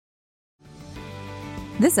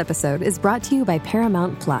This episode is brought to you by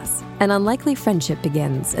Paramount Plus. An unlikely friendship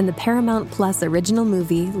begins in the Paramount Plus original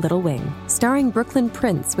movie Little Wing, starring Brooklyn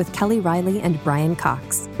Prince with Kelly Riley and Brian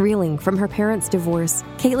Cox. Reeling from her parents' divorce,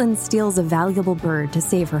 Caitlin steals a valuable bird to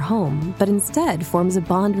save her home, but instead forms a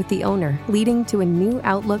bond with the owner, leading to a new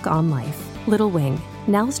outlook on life. Little Wing,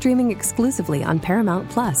 now streaming exclusively on Paramount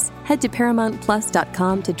Plus. Head to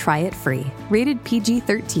ParamountPlus.com to try it free. Rated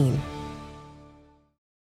PG-13.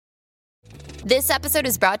 This episode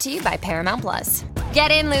is brought to you by Paramount Plus.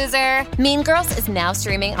 Get in, loser! Mean Girls is now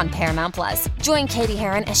streaming on Paramount Plus. Join Katie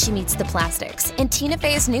Heron as she meets the plastics in Tina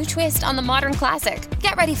Fey's new twist on the modern classic.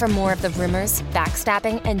 Get ready for more of the rumors,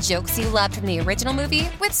 backstabbing, and jokes you loved from the original movie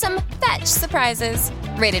with some fetch surprises.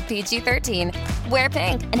 Rated PG-13. Wear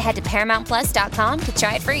pink and head to ParamountPlus.com to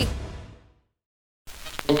try it free.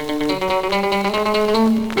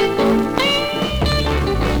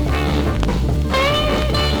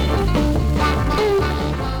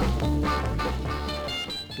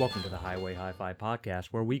 Welcome to the Highway Hi-Fi Podcast,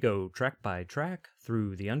 where we go track by track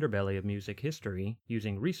through the underbelly of music history,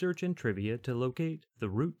 using research and trivia to locate the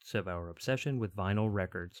roots of our obsession with vinyl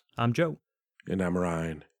records. I'm Joe. And I'm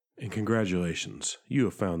Ryan. And congratulations, you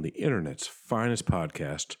have found the internet's finest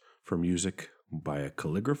podcast for music by a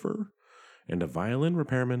calligrapher and a violin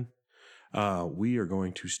repairman. We are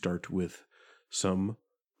going to start with some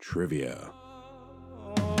trivia.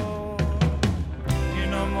 You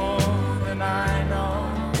know more than I know.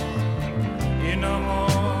 You know more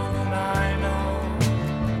than I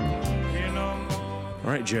know. You know more.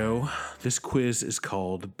 All right, Joe, this quiz is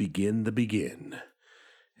called Begin the Begin.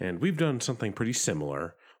 And we've done something pretty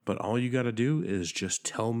similar, but all you got to do is just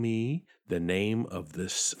tell me the name of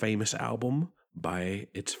this famous album by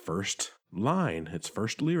its first line, its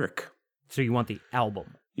first lyric. So you want the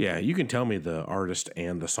album? Yeah, you can tell me the artist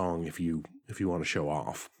and the song if you want to show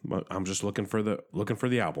off. But I'm just looking for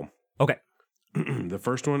the album. Okay. The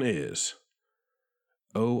first one is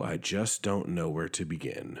 "Oh, I Just Don't Know Where to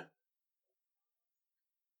Begin."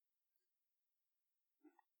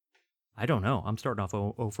 I don't know. I'm starting off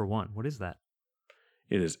 0 for 1. What is that?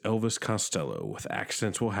 It is Elvis Costello with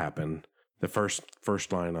 "Accidents Will Happen." The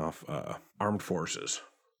first line off Armed Forces.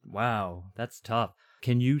 Wow, that's tough.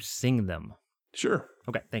 Can you sing them? Sure.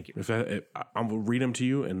 Okay, thank you. If I will read them to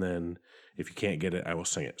you, and then if you can't get it, I will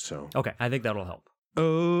sing it. So Okay, I think that'll help.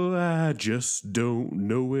 Oh, I just don't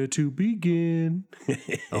know where to begin.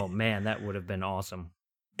 Oh man, that would have been awesome.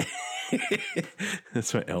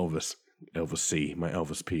 That's my Elvis C. My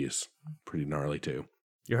Elvis P is pretty gnarly too.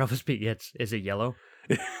 Your Elvis P, is it yellow?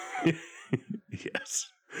 Yes,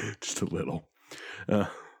 just a little. All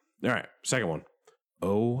right, second one.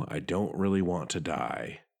 Oh, I don't really want to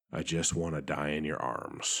die. I just want to die in your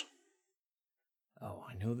arms. Oh,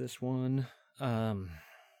 I know this one.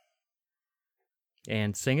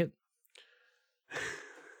 And sing it.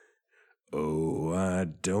 Oh, I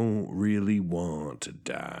don't really want to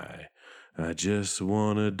die. I just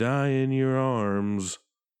want to die in your arms.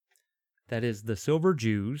 That is the Silver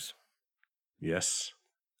Jews. Yes.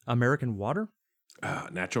 American Water?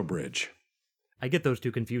 Natural Bridge. I get those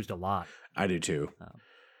two confused a lot. I do too.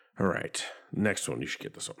 All right. Next one. You should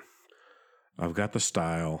get this one. I've got the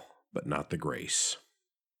style, but not the grace.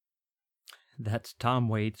 That's Tom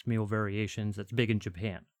Waits' Meal Variations. That's big in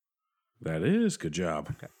Japan. That is. Good job.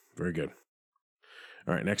 Okay. Very good.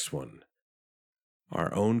 All right. Next one.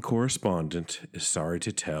 Our own correspondent is sorry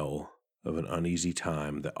to tell of an uneasy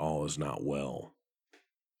time that all is not well.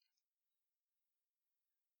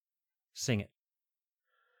 Sing it.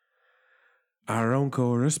 Our own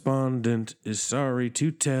correspondent is sorry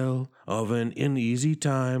to tell of an uneasy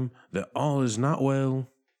time that all is not well.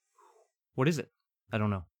 What is it? I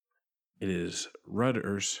don't know. It is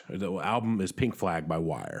Rudders. The album is Pink Flag by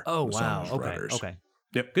Wire. Oh, The wow. song is Okay. Rudders. Okay.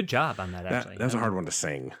 Yep. Good job on that, actually. That's a hard one to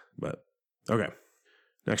sing, but okay.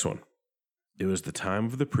 Next one. It was the time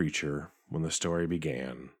of the preacher when the story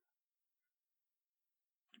began.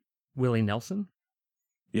 Willie Nelson?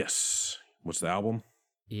 Yes. What's the album?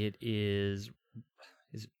 It is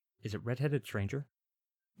it Redheaded Stranger?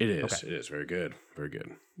 It is. Okay. It is. Very good. Very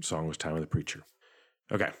good. The song was Time of the Preacher.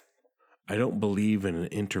 Okay. I don't believe in an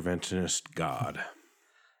interventionist God.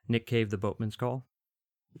 Nick Cave, The Boatman's Call?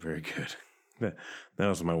 Very good. That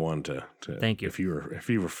was my one to Thank you. If you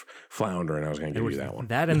were floundering, I was going to give you that one.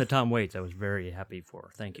 That and the Tom Waits I was very happy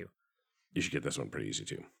for. Thank you. You should get this one pretty easy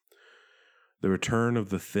too. The return of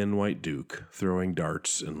the thin white duke throwing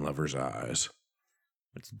darts in lovers' eyes.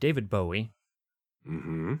 It's David Bowie.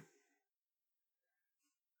 Mm-hmm.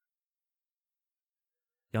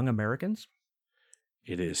 Young Americans?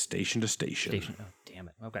 It is Station to Station. Oh, damn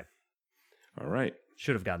it. Okay. All right.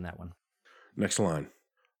 Should have gotten that one. Next line.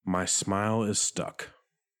 My smile is stuck.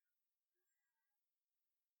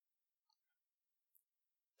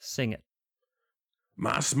 Sing it.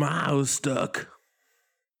 My smile is stuck.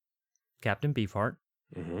 Captain Beefheart.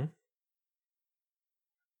 Mm-hmm.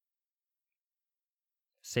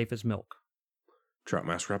 Safe as milk. Trout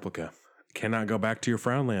Mask Replica. Cannot go back to your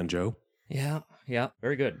Frownland, Joe. Yeah.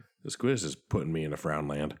 Very good. This quiz is putting me in a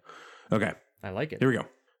Frownland. Okay. I like it. Here we go.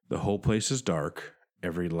 The whole place is dark.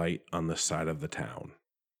 Every light on the side of the town.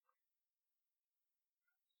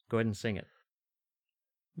 Go ahead and sing it.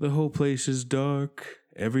 The whole place is dark.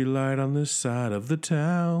 Every light on this side of the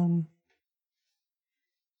town.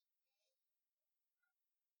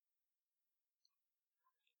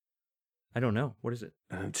 I don't know. What is it?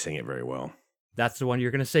 I didn't sing it very well. That's the one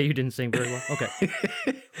you're going to say you didn't sing very well? Okay.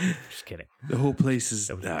 Just kidding. The whole place is...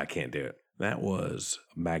 I can't do it. That was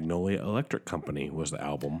Magnolia Electric Company was the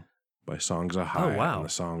album by Songs of High. Oh, wow. And the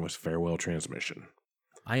song was Farewell Transmission.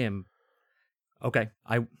 I am... Okay.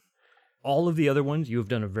 All of the other ones, you have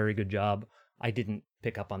done a very good job. I didn't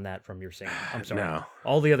pick up on that from your singing. I'm sorry. No.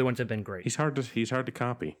 All the other ones have been great. He's hard to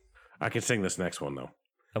copy. I can sing this next one, though.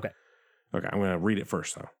 Okay. Okay, I'm going to read it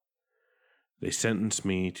first, though. They sentenced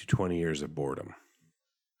me to 20 years of boredom.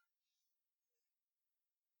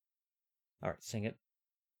 All right, sing it.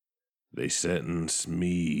 They sentenced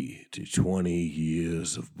me to 20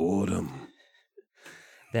 years of boredom.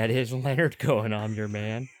 That is Leonard Cohen, I'm your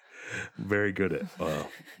man. Very good at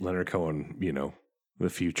Leonard Cohen, the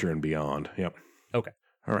future and beyond. Yep. Okay.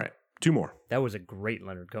 All right, 2 more. That was a great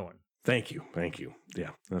Leonard Cohen. Thank you.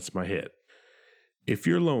 Yeah, that's my hit. If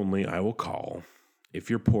you're lonely, I will call. If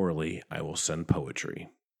you're poorly, I will send poetry.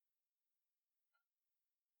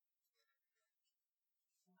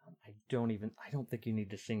 I don't think you need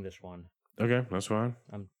to sing this one. Okay, that's fine.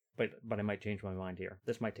 But I might change my mind here.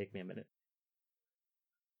 This might take me a minute.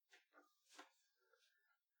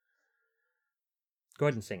 Go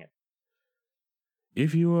ahead and sing it.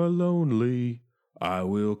 If you are lonely, I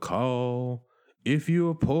will call. If you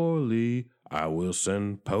are poorly, I will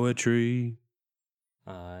send poetry.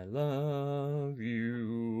 I love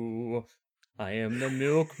you. I am the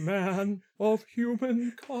milkman of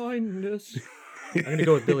human kindness. I'm going to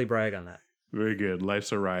go with Billy Bragg on that. Very good.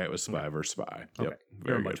 Life's a Riot with Spy vs. Spy. Okay. Yep.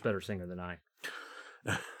 You're a much better singer than I.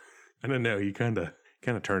 I don't know. You kind of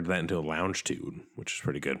turned that into a lounge tune, which is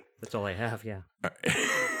pretty good. That's all I have, yeah. All right.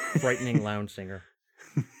 Frightening lounge singer.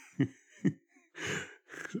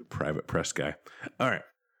 Private press guy. All right.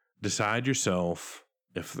 Decide yourself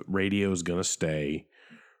if the radio is going to stay.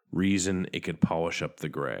 Reason it could polish up the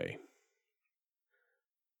gray.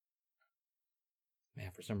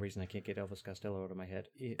 Man, for some reason I can't get Elvis Costello out of my head.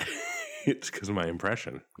 It's because of my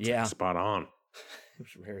impression. It's yeah. Spot on. It was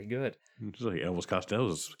very good. It's like Elvis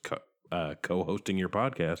Costello's co-hosting your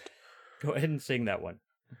podcast. Go ahead and sing that one.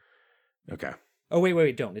 Okay. Oh,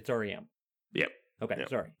 wait, don't. It's REM. Yep. Okay, Yep.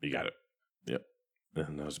 Sorry. You got it. Yep.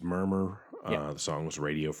 And that was Murmur. Yep. The song was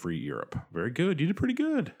Radio Free Europe. Very good. You did pretty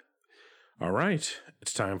good. All right.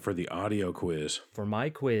 It's time for the audio quiz. For my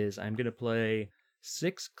quiz, I'm going to play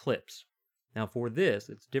 6 clips. Now, for this,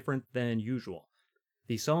 it's different than usual.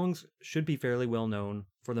 The songs should be fairly well known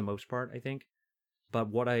for the most part, I think. But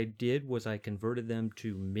what I did was I converted them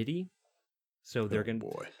to MIDI. So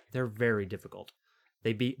they're very difficult.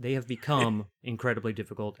 They have become incredibly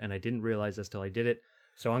difficult, and I didn't realize this till I did it.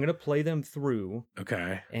 So I'm going to play them through.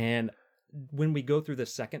 Okay. And when we go through the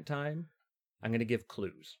second time, I'm going to give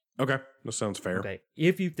clues. Okay. That sounds fair. Okay.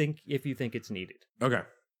 If you think it's needed. Okay.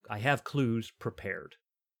 I have clues prepared.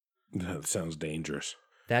 That sounds dangerous.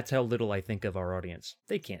 That's how little I think of our audience.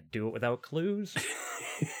 They can't do it without clues.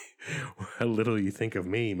 How little you think of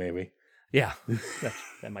me, maybe. Yeah,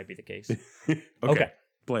 that might be the case. Okay.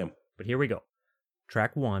 Play them. But here we go.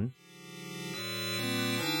 Track 1.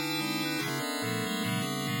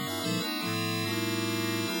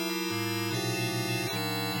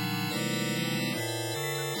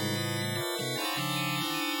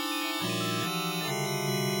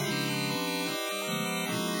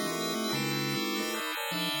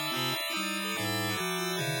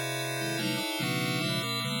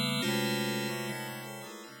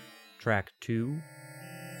 Track 2.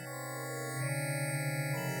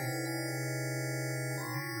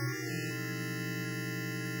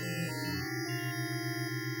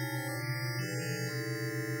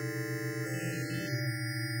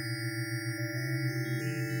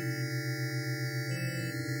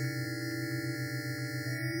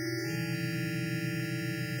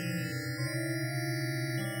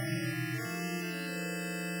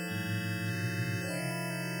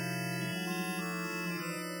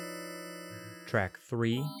 Track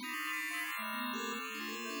 3.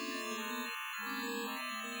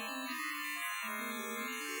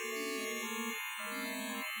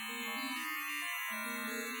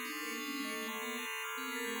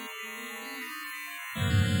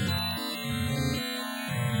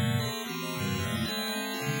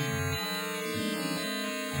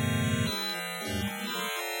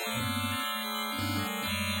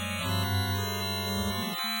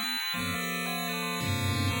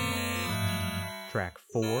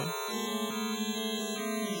 4.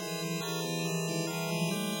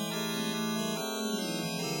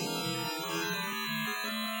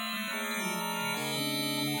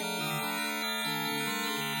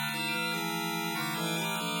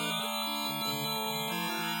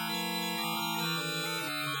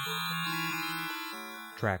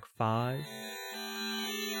 Track 5.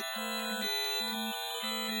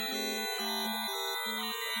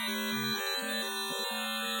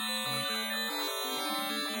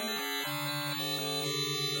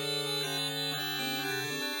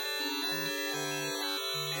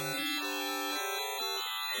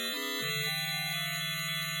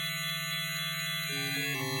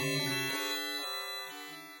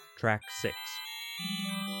 Track 6.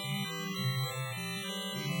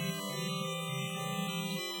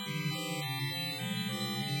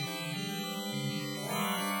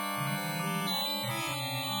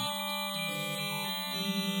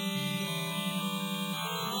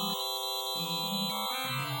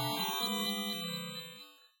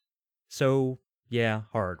 So, yeah,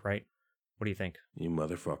 hard, right? What do you think? You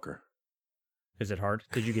motherfucker. Is it hard?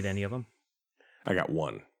 Did you get any of them? I got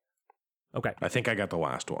one. Okay. I think I got the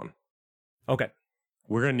last one. Okay.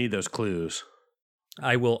 We're going to need those clues.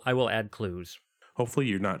 I will add clues. Hopefully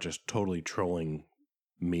you're not just totally trolling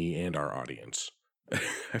me and our audience.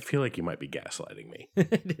 I feel like you might be gaslighting me.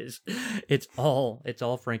 It is. It's all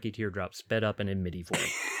Frankie Teardrop sped up and in MIDI form.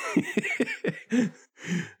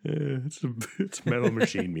 It's metal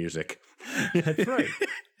machine music. That's right.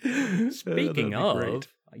 Speaking of, great.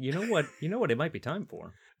 you know what it might be time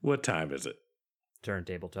for? What time is it?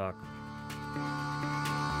 Turntable talk.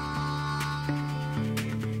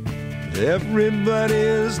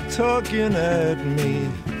 Everybody's talking at me.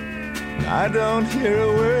 I don't hear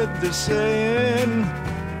a word they're saying.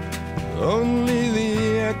 Only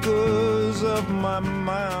the echoes of my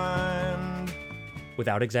mind.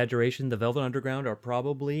 Without exaggeration, the Velvet Underground are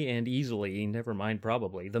probably and easily, never mind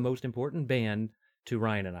probably, the most important band to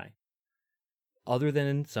Ryan and I. Other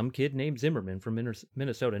than some kid named Zimmerman from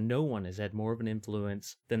Minnesota, no one has had more of an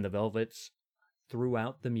influence than the Velvets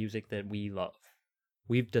throughout the music that we love.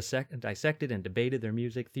 We've dissected and debated their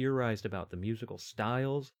music, theorized about the musical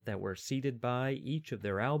styles that were seeded by each of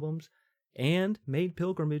their albums, and made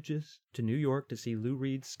pilgrimages to New York to see Lou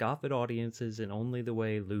Reed scoff at audiences in only the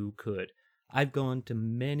way Lou could. I've gone to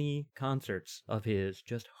many concerts of his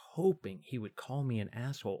just hoping he would call me an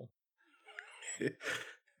asshole.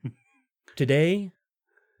 Today,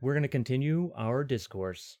 we're going to continue our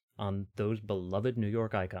discourse on those beloved New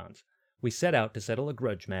York icons. We set out to settle a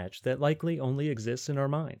grudge match that likely only exists in our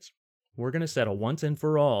minds. We're going to settle once and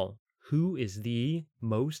for all who is the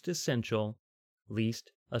most essential,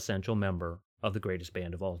 least essential member of the greatest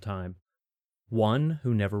band of all time. One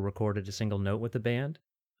who never recorded a single note with the band,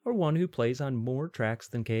 or one who plays on more tracks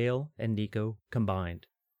than Cale and Nico combined.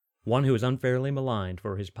 One who is unfairly maligned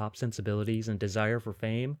for his pop sensibilities and desire for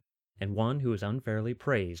fame, and one who is unfairly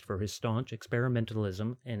praised for his staunch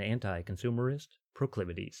experimentalism and anti-consumerist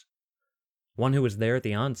proclivities. One who was there at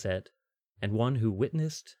the onset, and one who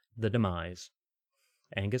witnessed the demise.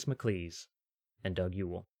 Angus MacLise and Doug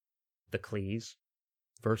Yule. The Clise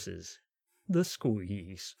versus the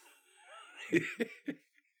Squeeze.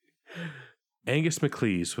 Angus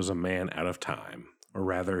MacLise was a man out of time, or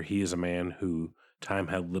rather, he is a man who time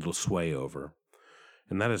had little sway over.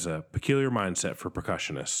 And that is a peculiar mindset for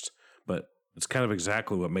percussionists, but it's kind of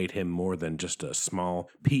exactly what made him more than just a small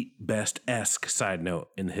Pete Best-esque side note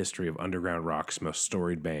in the history of underground rock's most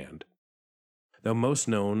storied band. Though most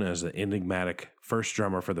known as the enigmatic first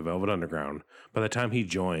drummer for the Velvet Underground, by the time he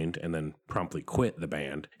joined and then promptly quit the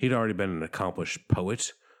band, he'd already been an accomplished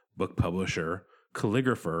poet, book publisher,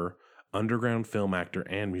 calligrapher, underground film actor,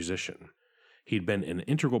 and musician. He'd been an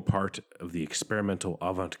integral part of the experimental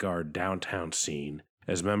avant-garde downtown scene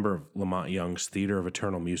as member of Lamont Young's Theater of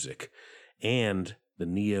Eternal Music, and the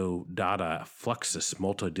Neo-Dada Fluxus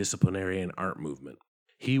multidisciplinary and art movement.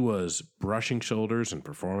 He was brushing shoulders and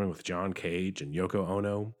performing with John Cage and Yoko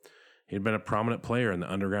Ono. He'd been a prominent player in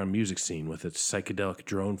the underground music scene with its psychedelic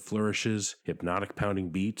drone flourishes, hypnotic pounding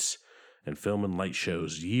beats, and film and light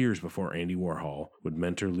shows years before Andy Warhol would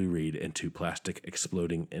mentor Lou Reed into plastic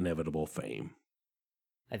exploding inevitable fame.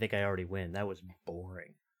 I think I already win. That was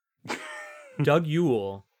boring. Doug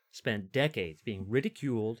Yule spent decades being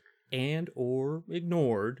ridiculed and or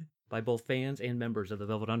ignored by both fans and members of the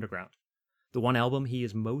Velvet Underground. The one album he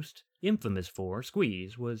is most infamous for,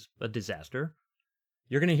 Squeeze, was a disaster.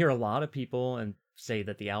 You're going to hear a lot of people say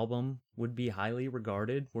that the album would be highly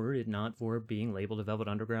regarded were it not for being labeled a Velvet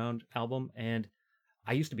Underground album, and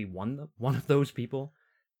I used to be one of those people.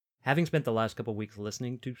 Having spent the last couple weeks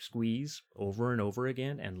listening to Squeeze over and over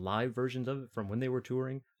again and live versions of it from when they were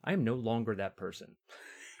touring, I am no longer that person.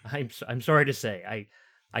 I'm sorry to say,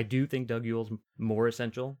 I do think Doug Yule's more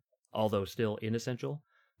essential, although still inessential,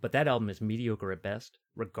 but that album is mediocre at best,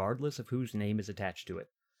 regardless of whose name is attached to it.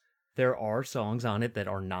 There are songs on it that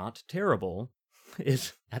are not terrible.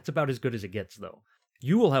 That's about as good as it gets, though.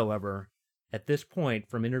 Yule, however, at this point,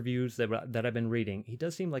 from interviews that I've been reading, he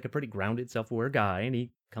does seem like a pretty grounded, self-aware guy, and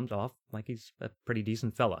he comes off like he's a pretty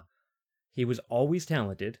decent fella. He was always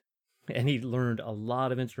talented, and he learned a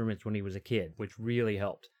lot of instruments when he was a kid, which really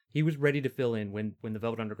helped. He was ready to fill in when the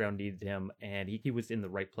Velvet Underground needed him, and he was in the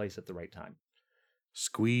right place at the right time.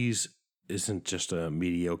 Squeeze isn't just a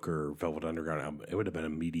mediocre Velvet Underground album. It would have been a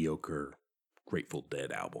mediocre Grateful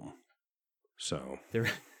Dead album. So...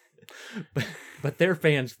 But their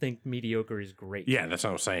fans think mediocre is great. Yeah, that's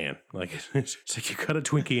what I'm saying. Like, it's like you cut a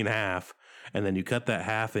Twinkie in half, and then you cut that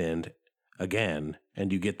half end again,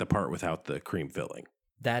 and you get the part without the cream filling.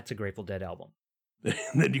 That's a Grateful Dead album. And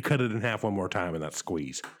then you cut it in half one more time, and that's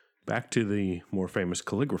Squeeze. Back to the more famous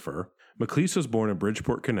calligrapher. MacLise was born in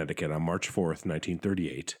Bridgeport, Connecticut on March 4th,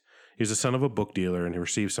 1938. He's the son of a book dealer, and he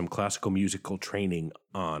received some classical musical training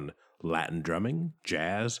on Latin drumming,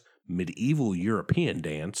 jazz, medieval European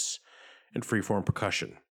dance, and freeform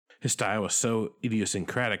percussion. His style was so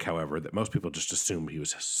idiosyncratic, however, that most people just assumed he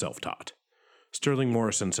was self-taught. Sterling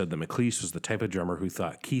Morrison said that MacLise was the type of drummer who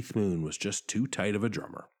thought Keith Moon was just too tight of a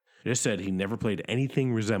drummer. It is said he never played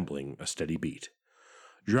anything resembling a steady beat.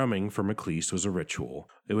 Drumming for MacLise was a ritual.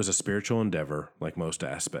 It was a spiritual endeavor, like most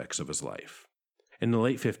aspects of his life. In the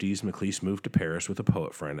late 50s, MacLise moved to Paris with a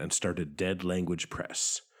poet friend and started Dead Language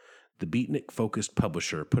Press. The beatnik-focused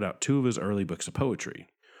publisher put out 2 of his early books of poetry.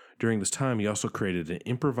 During this time, he also created an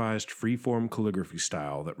improvised freeform calligraphy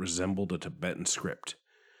style that resembled a Tibetan script.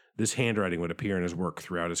 This handwriting would appear in his work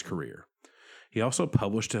throughout his career. He also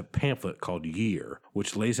published a pamphlet called Year,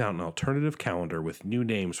 which lays out an alternative calendar with new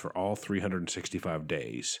names for all 365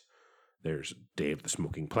 days. There's Day of the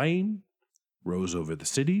Smoking Plain, Rose Over the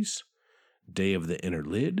Cities, Day of the Inner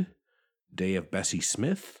Lid, Day of Bessie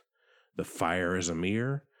Smith, The Fire is a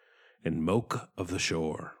Mirror, and Moke of the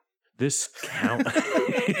Shore. This count...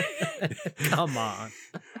 Come on.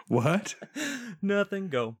 What? Nothing,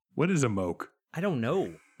 go. What is a moke? I don't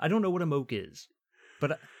know. I don't know what a moke is.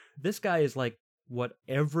 But this guy is like what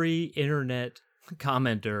every internet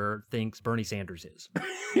commenter thinks Bernie Sanders is.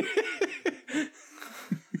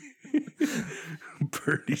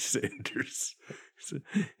 Bernie Sanders.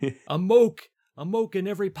 A moke in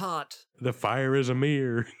every pot. The fire is a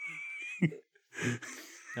mirror.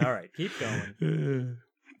 All right, keep going.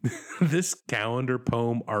 This calendar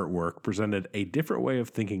poem artwork presented a different way of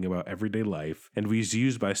thinking about everyday life and was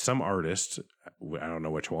used by some artists, I don't know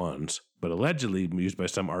which ones, but allegedly used by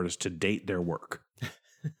some artists to date their work.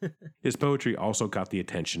 His poetry also caught the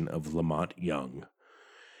attention of Lamont Young.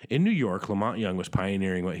 In New York, Lamont Young was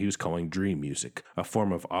pioneering what he was calling dream music, a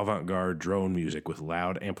form of avant-garde drone music with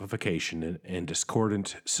loud amplification and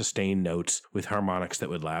discordant, sustained notes with harmonics that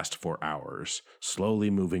would last for hours, slowly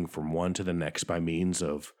moving from one to the next by means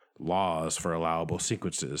of laws for allowable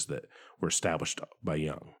sequences that were established by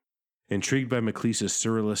Young. Intrigued by MacLise's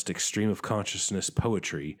surrealistic stream of consciousness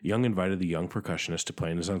poetry, Young invited the young percussionist to play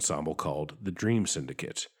in his ensemble called the Dream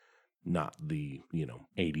Syndicate. Not the,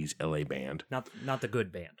 80s LA band. Not the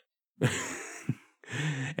good band.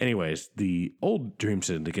 Anyways, the old Dream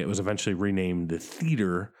Syndicate was eventually renamed the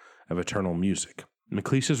Theater of Eternal Music.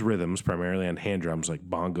 MacLise's rhythms, primarily on hand drums like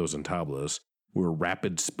bongos and tablas, were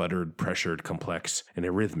rapid, sputtered, pressured, complex, and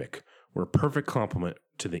arrhythmic, were a perfect complement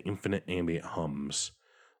to the infinite ambient hums.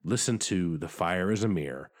 Listen to The Fire is a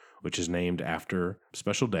Mirror, which is named after a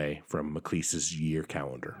special day from MacLise's year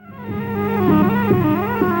calendar.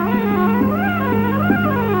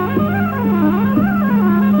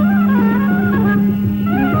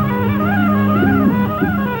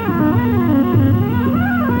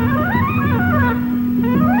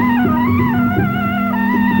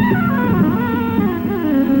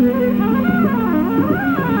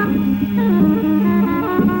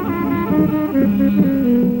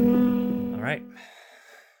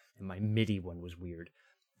 MIDI one was weird.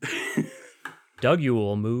 Doug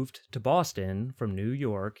Yule moved to Boston from New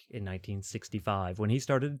York in 1965 when he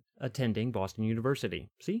started attending Boston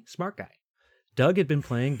University. See? Smart guy. Doug had been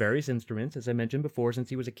playing various instruments, as I mentioned before, since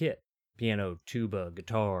he was a kid. Piano, tuba,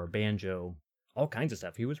 guitar, banjo, all kinds of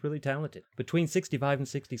stuff. He was really talented. Between 65 and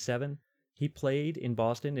 67, he played in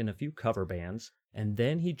Boston in a few cover bands, and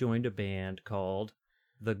then he joined a band called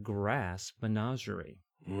The Grass Menagerie.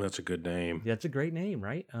 That's a good name. That's a great name,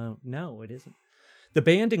 right? No, it isn't. The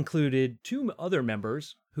band included two other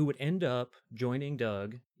members who would end up joining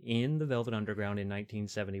Doug in the Velvet Underground in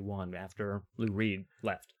 1971 after Lou Reed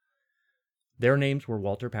left. Their names were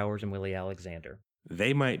Walter Powers and Willie Alexander.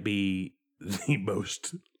 They might be the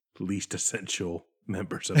most least essential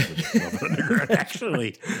members of the Velvet Underground,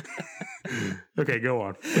 actually. Okay, go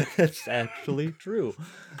on. That's actually true.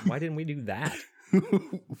 Why didn't we do that?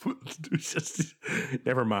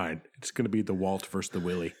 Never mind. It's going to be the Walt versus the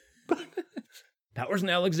Willie. Powers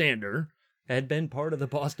and Alexander had been part of the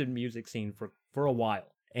Boston music scene for a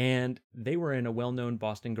while, and they were in a well-known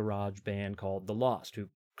Boston garage band called The Lost, who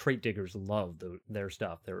crate diggers love their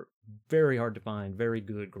stuff. They're very hard to find, very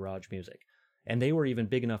good garage music. And they were even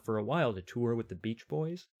big enough for a while to tour with the Beach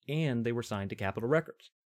Boys, and they were signed to Capitol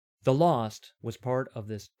Records. The Lost was part of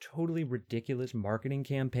this totally ridiculous marketing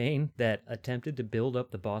campaign that attempted to build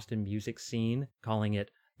up the Boston music scene, calling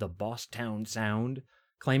it the Bosstown Sound,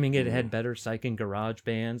 claiming it had better psych and garage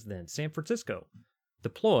bands than San Francisco. The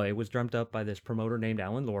ploy was drummed up by this promoter named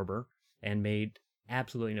Alan Lorber and made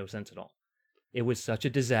absolutely no sense at all. It was such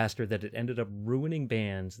a disaster that it ended up ruining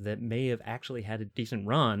bands that may have actually had a decent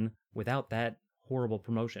run without that horrible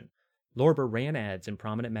promotion. Lorber ran ads in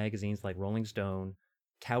prominent magazines like Rolling Stone,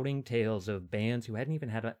 touting tales of bands who hadn't even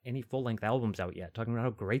had any full-length albums out yet, talking about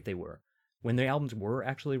how great they were. When the albums were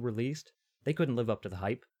actually released, they couldn't live up to the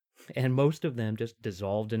hype, and most of them just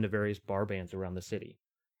dissolved into various bar bands around the city.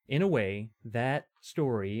 In a way, that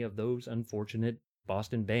story of those unfortunate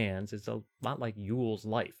Boston bands is a lot like Yule's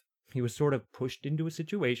life. He was sort of pushed into a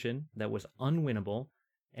situation that was unwinnable,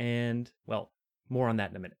 and, well, more on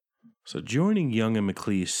that in a minute. So joining Young and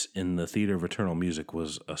MacLise in the Theater of Eternal Music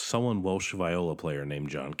was a sullen Welsh viola player named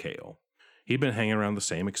John Cale. He'd been hanging around the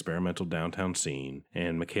same experimental downtown scene,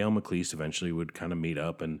 and McHale and MacLise eventually would kind of meet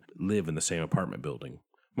up and live in the same apartment building.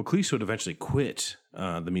 MacLise would eventually quit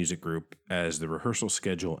the music group as the rehearsal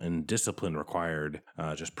schedule and discipline required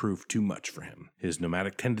just proved too much for him. His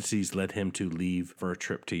nomadic tendencies led him to leave for a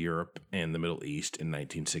trip to Europe and the Middle East in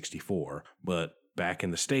 1964, but back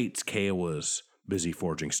in the States, Cale was busy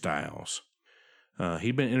forging styles.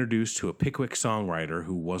 He'd been introduced to a Pickwick songwriter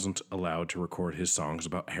who wasn't allowed to record his songs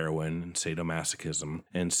about heroin and sadomasochism,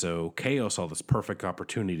 and so Cale saw this perfect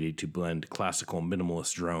opportunity to blend classical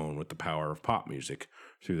minimalist drone with the power of pop music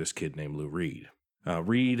through this kid named Lou Reed.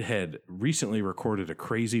 Reed had recently recorded a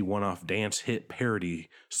crazy one-off dance hit parody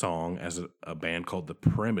song as a band called The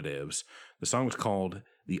Primitives. The song was called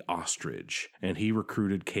The Ostrich, and he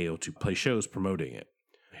recruited Cale to play shows promoting it.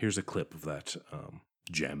 Here's a clip of that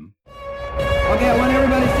gem. Okay, I want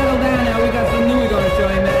everybody to settle down now. We got some new we're going to show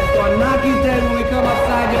you, man. It's going to knock you dead when we come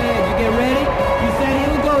upside your head. You get ready? You said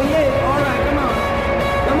he'll go, yeah. All right, come on.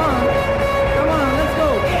 Come on. Come on, let's go.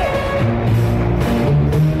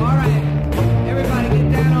 All right. Everybody get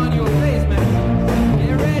down on your face, man.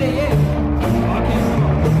 Get ready, yeah. Okay, come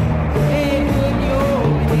on. Hey, put your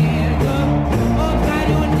hands up. Upside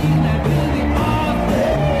your knees, now do the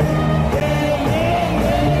offset. Yeah, yeah,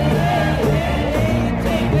 yeah, yeah, yeah. You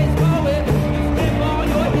take this forward. You step on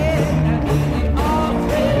your head. Now do the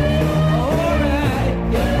offset. All right.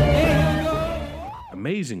 There you go.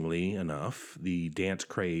 Amazingly enough, the dance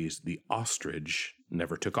craze, the ostrich,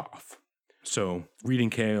 never took off. So Reed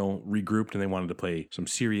and Cale regrouped and they wanted to play some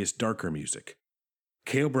serious, darker music.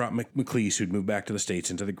 Cale brought MacLise, who'd moved back to the States,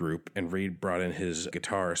 into the group, and Reed brought in his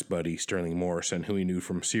guitarist buddy, Sterling Morrison, who he knew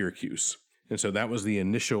from Syracuse. And so that was the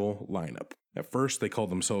initial lineup. At first, they called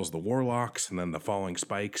themselves the Warlocks and then the Falling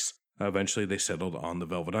Spikes. Eventually, they settled on the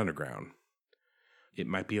Velvet Underground. It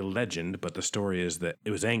might be a legend, but the story is that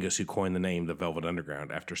it was Angus who coined the name the Velvet Underground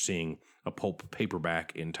after seeing a pulp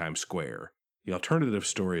paperback in Times Square. The alternative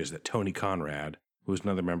story is that Tony Conrad, who was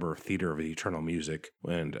another member of Theater of Eternal Music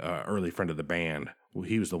and early friend of the band,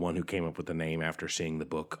 he was the one who came up with the name after seeing the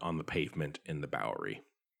book On the Pavement in the Bowery.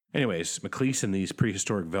 Anyways, MacLise and these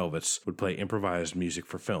prehistoric Velvets would play improvised music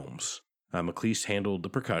for films. MacLise handled the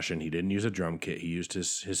percussion. He didn't use a drum kit. He used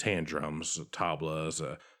his hand drums, tablas,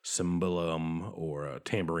 a cymbalum, or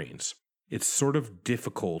tambourines. It's sort of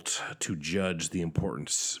difficult to judge the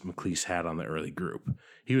importance MacLise had on the early group.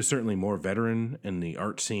 He was certainly more veteran in the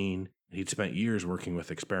art scene. He'd spent years working with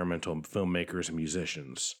experimental filmmakers and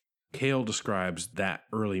musicians. Cale describes that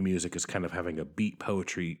early music as kind of having a beat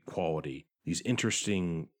poetry quality, these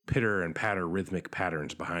interesting pitter and patter rhythmic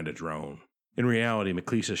patterns behind a drone. In reality,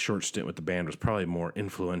 MacLise's short stint with the band was probably more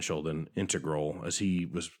influential than integral, as he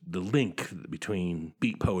was the link between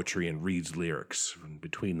beat poetry and Reed's lyrics,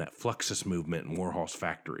 between that Fluxus movement and Warhol's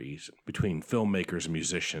factories, between filmmakers and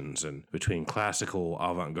musicians, and between classical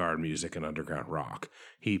avant-garde music and underground rock.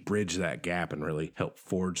 He bridged that gap and really helped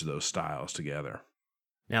forge those styles together.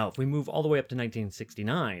 Now, if we move all the way up to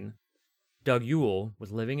 1969, Doug Yule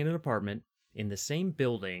was living in an apartment in the same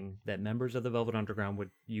building that members of the Velvet Underground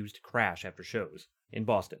would use to crash after shows in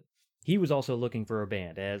Boston. He was also looking for a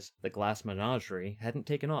band, as the Glass Menagerie hadn't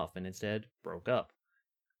taken off and instead broke up.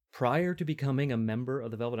 Prior to becoming a member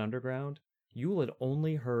of the Velvet Underground, Yule had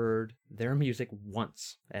only heard their music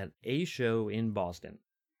once at a show in Boston.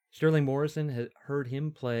 Sterling Morrison had heard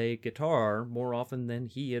him play guitar more often than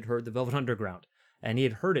he had heard the Velvet Underground, and he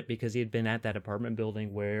had heard it because he had been at that apartment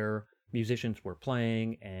building where musicians were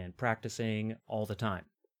playing and practicing all the time.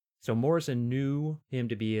 So Morrison knew him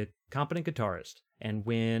to be a competent guitarist, and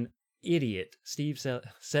when idiot Steve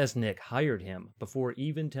Sesnick hired him before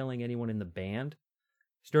even telling anyone in the band,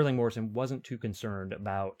 Sterling Morrison wasn't too concerned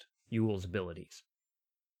about Yule's abilities.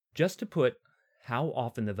 Just to put how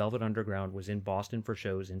often the Velvet Underground was in Boston for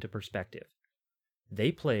shows into perspective,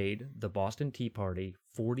 they played the Boston Tea Party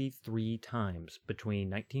 43 times between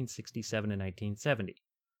 1967 and 1970.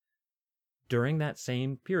 During that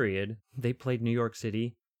same period, they played New York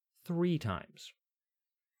City 3 times.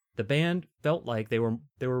 The band felt like they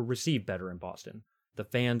were received better in Boston. The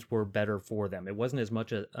fans were better for them. It wasn't as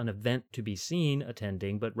much an event to be seen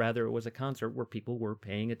attending, but rather it was a concert where people were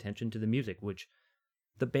paying attention to the music, which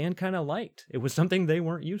the band kind of liked. It was something they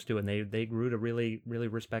weren't used to, and they grew to really, really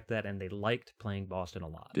respect that, and they liked playing Boston a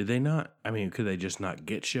lot. Did they not? I mean, could they just not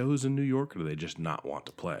get shows in New York, or do they just not want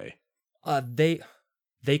to play?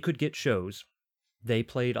 They could get shows. They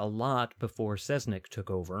played a lot before Sesnick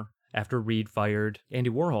took over. After Reed fired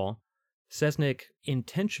Andy Warhol, Sesnick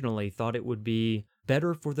intentionally thought it would be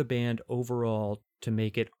better for the band overall to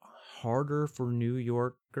make it harder for New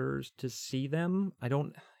Yorkers to see them.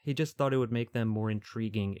 He just thought it would make them more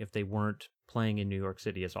intriguing if they weren't playing in New York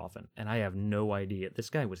City as often. And I have no idea. This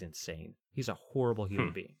guy was insane. He's a horrible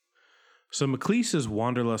human being. So MacLise's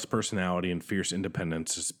wanderlust personality and fierce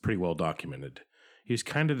independence is pretty well documented. He's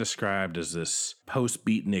kind of described as this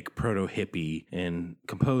post-beatnik proto-hippie, and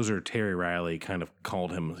composer Terry Riley kind of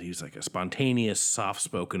called him, he's like a spontaneous,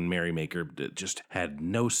 soft-spoken merrymaker that just had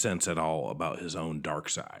no sense at all about his own dark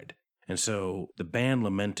side. And so the band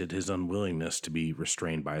lamented his unwillingness to be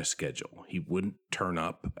restrained by a schedule. He wouldn't turn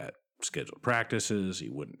up at scheduled practices. He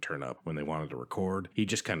wouldn't turn up when they wanted to record. He'd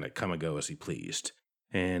just kind of come and go as he pleased.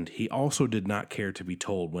 And he also did not care to be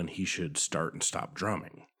told when he should start and stop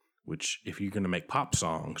drumming, which, if you're going to make pop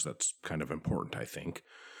songs, that's kind of important, I think.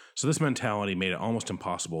 So this mentality made it almost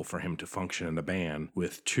impossible for him to function in a band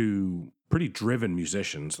with 2 pretty driven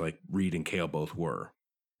musicians like Reed and Cale both were.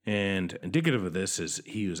 And indicative of this is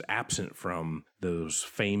he was absent from those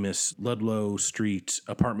famous Ludlow Street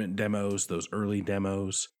apartment demos, those early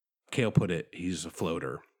demos. Cale put it, he's a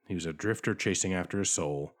floater. He was a drifter chasing after his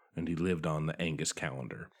soul, and he lived on the Angus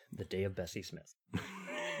calendar. The day of Bessie Smith.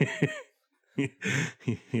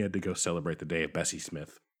 He had to go celebrate the day of Bessie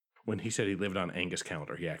Smith. When he said he lived on Angus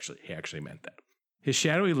calendar, he actually meant that. His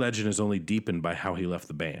shadowy legend is only deepened by how he left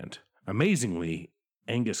the band. Amazingly,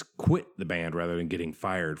 Angus quit the band rather than getting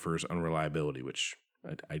fired for his unreliability, which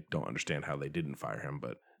I don't understand how they didn't fire him,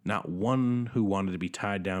 but not one who wanted to be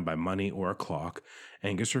tied down by money or a clock,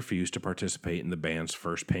 Angus refused to participate in the band's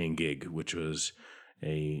first paying gig, which was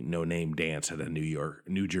a no-name dance at a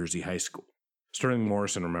New Jersey high school. Sterling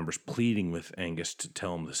Morrison remembers pleading with Angus to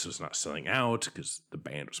tell him this was not selling out because the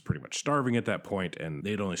band was pretty much starving at that point and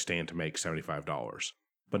they'd only stand to make $75.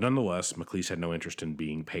 But nonetheless, MacLise had no interest in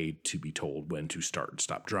being paid to be told when to start and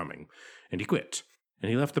stop drumming, and he quit. And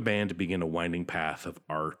he left the band to begin a winding path of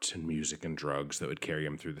art and music and drugs that would carry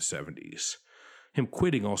him through the 70s. Him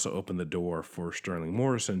quitting also opened the door for Sterling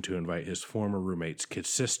Morrison to invite his former roommate's kid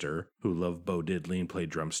sister, who loved Bo Diddley and played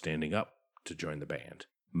drums standing up, to join the band.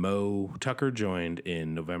 Mo Tucker joined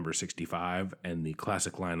in November 65, and the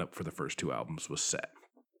classic lineup for the first 2 albums was set.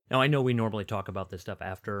 Now, I know we normally talk about this stuff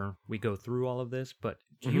after we go through all of this, but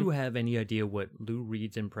do you have any idea what Lou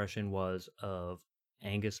Reed's impression was of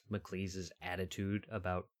Angus MacLise's attitude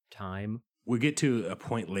about time? We get to a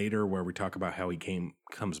point later where we talk about how he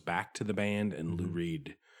comes back to the band, and Lou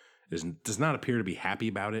Reed does not appear to be happy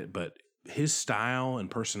about it, but his style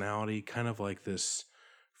and personality, kind of like this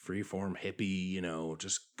freeform hippie,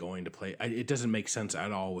 just going to play. It doesn't make sense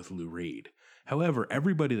at all with Lou Reed. However,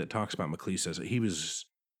 everybody that talks about MacLise says that he was,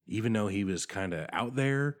 even though he was kind of out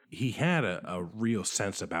there, he had a real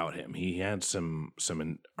sense about him. He had some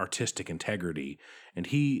artistic integrity, and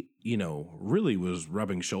he, really was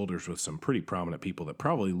rubbing shoulders with some pretty prominent people that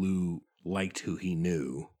probably Lou liked who he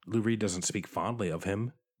knew. Lou Reed doesn't speak fondly of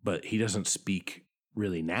him, but he doesn't speak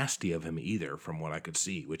really nasty of him either, from what I could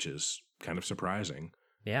see, which is kind of surprising.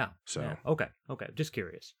 Yeah. So yeah. Okay. Just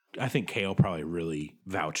curious. I think Cale probably really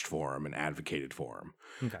vouched for him and advocated for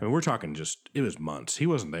him. Okay. I mean, we're talking it was months. He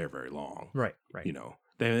wasn't there very long. Right. You know,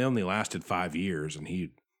 they only lasted 5 years, and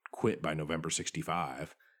he quit by November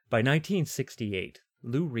 65. By 1968,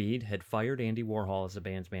 Lou Reed had fired Andy Warhol as the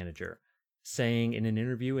band's manager, saying in an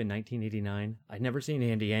interview in 1989, "I'd never seen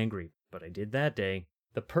Andy angry, but I did that day."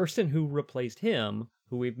 The person who replaced him,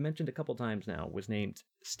 who we've mentioned a couple times now, was named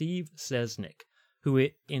Steve Sesnick, who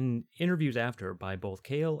in interviews after by both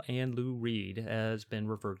Cale and Lou Reed has been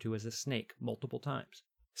referred to as a snake multiple times.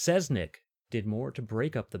 Sesnick did more to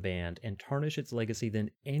break up the band and tarnish its legacy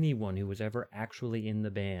than anyone who was ever actually in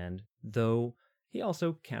the band, though he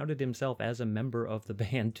also counted himself as a member of the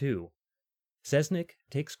band too. Sesnick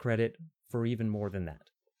takes credit for even more than that.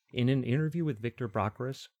 In an interview with Victor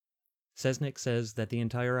Bachrus, Sesnick says that the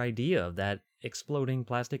entire idea of that exploding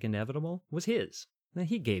plastic inevitable was his, and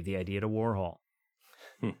he gave the idea to Warhol.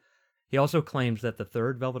 He also claims that the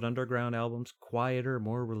third Velvet Underground album's quieter,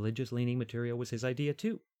 more religious-leaning material was his idea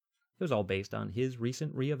too. It was all based on his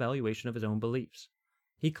recent reevaluation of his own beliefs.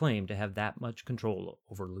 He claimed to have that much control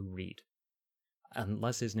over Lou Reed.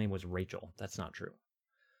 Unless his name was Rachel. That's not true.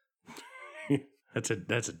 That's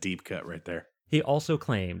a deep cut right there. He also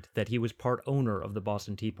claimed that he was part owner of the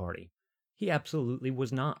Boston Tea Party. He absolutely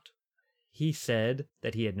was not. He said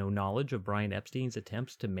that he had no knowledge of Brian Epstein's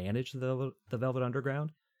attempts to manage the Velvet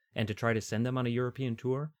Underground and to try to send them on a European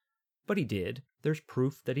tour, but he did. There's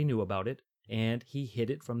proof that he knew about it, and he hid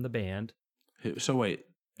it from the band. So wait,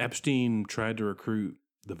 Epstein tried to recruit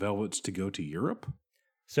the Velvets to go to Europe?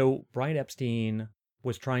 So Brian Epstein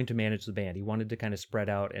was trying to manage the band. He wanted to kind of spread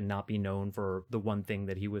out and not be known for the one thing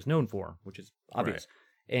that he was known for, which is obvious.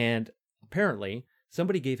 Right. And apparently,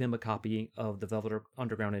 somebody gave him a copy of the Velvet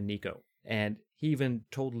Underground and Nico. And he even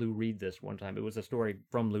told Lou Reed this one time. It was a story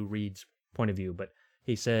from Lou Reed's point of view, but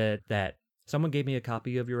he said that someone gave me a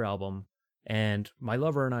copy of your album, and my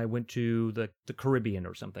lover and I went to the Caribbean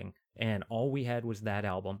or something, and all we had was that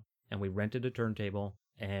album, and we rented a turntable,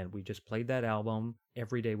 and we just played that album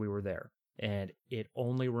every day we were there. And it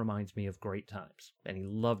only reminds me of great times. And he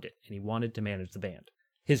loved it, and he wanted to manage the band.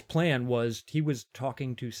 His plan was he was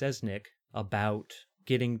talking to Sesnick about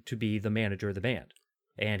getting to be the manager of the band,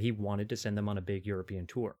 and he wanted to send them on a big European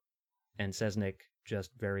tour. And Sesnick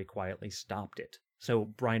just very quietly stopped it. So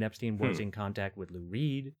Brian Epstein was in contact with Lou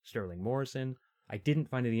Reed, Sterling Morrison. I didn't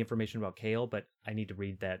find any information about Cale, but I need to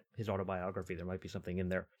read his autobiography. There might be something in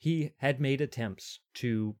there. He had made attempts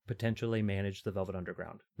to potentially manage the Velvet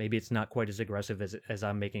Underground. Maybe it's not quite as aggressive as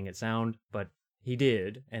I'm making it sound, but he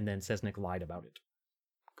did, and then Sesnick lied about it.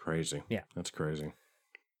 Crazy. Yeah. That's crazy.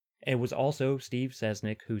 It was also Steve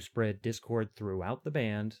Sesnick who spread discord throughout the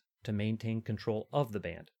band to maintain control of the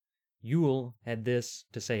band. Yule had this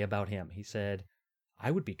to say about him. He said,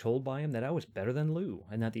 "I would be told by him that I was better than Lou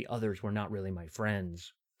and that the others were not really my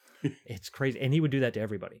friends." It's crazy. And he would do that to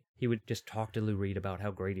everybody. He would just talk to Lou Reed about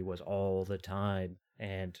how great he was all the time.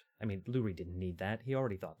 And, I mean, Lou Reed didn't need that. He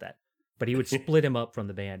already thought that. But he would split him up from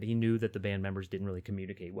the band. He knew that the band members didn't really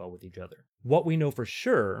communicate well with each other. What we know for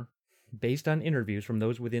sure, based on interviews from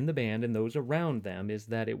those within the band and those around them, is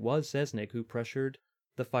that it was Sesnick who pressured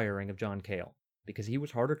the firing of John Cale, because he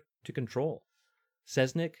was harder to control.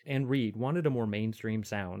 Sesnick and Reed wanted a more mainstream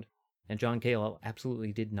sound, and John Cale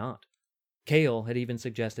absolutely did not. Cale had even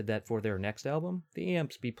suggested that for their next album, the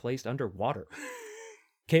amps be placed underwater.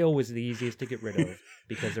 Cale was the easiest to get rid of,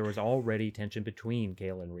 because there was already tension between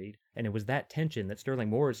Cale and Reed, and it was that tension that Sterling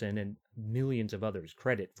Morrison and millions of others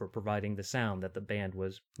credit for providing the sound that the band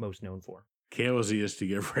was most known for. Cale was easiest to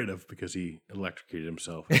get rid of because he electrocuted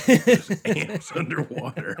himself with his amps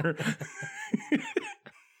underwater.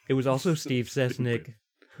 It was also Steve Sesnick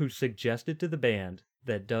who suggested to the band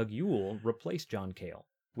that Doug Yule replace John Cale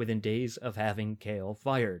within days of having Cale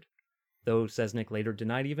fired, though Sesnick later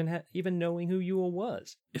denied even knowing who Yule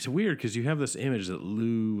was. It's weird because you have this image that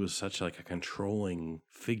Lou was such like a controlling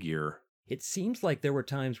figure. It seems like there were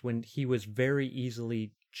times when he was very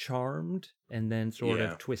easily charmed and then sort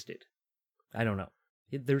of twisted. I don't know.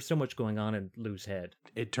 There's so much going on in Lou's head.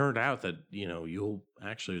 It turned out that, Yule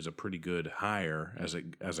actually is a pretty good hire as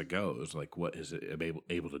it goes. Like, what is it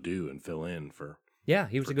able to do and fill in for? Yeah,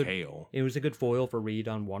 he was a good Cale. It was a good foil for Reed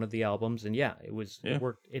on one of the albums, and it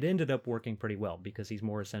worked. It ended up working pretty well because he's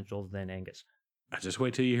more essential than Angus. I just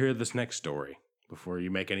wait till you hear this next story before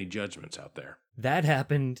you make any judgments out there. That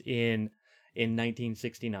happened in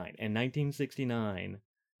 1969, and 1969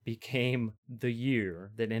 became the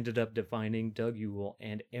year that ended up defining Doug Yule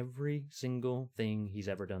and every single thing he's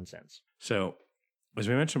ever done since. So, as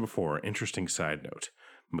we mentioned before, interesting side note,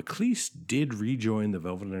 MacLise did rejoin the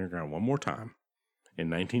Velvet Underground one more time in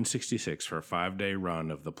 1966 for a 5-day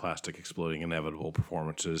run of the Plastic Exploding Inevitable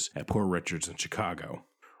performances at Poor Richards in Chicago.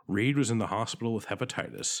 Reed was in the hospital with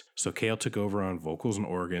hepatitis, so Cale took over on vocals and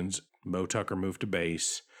organs, Mo Tucker moved to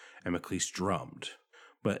bass, and MacLise drummed.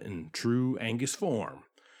 But in true Angus form,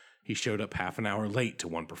 he showed up half an hour late to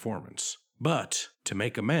one performance. But, to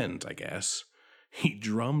make amends, I guess, he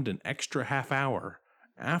drummed an extra half hour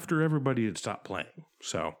after everybody had stopped playing.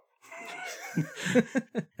 So,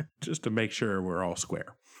 just to make sure we're all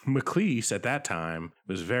square. MacLise, at that time,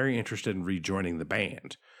 was very interested in rejoining the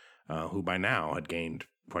band, who by now had gained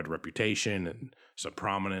quite a reputation and some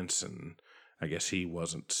prominence, and I guess he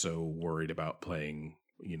wasn't so worried about playing,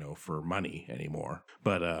 for money anymore.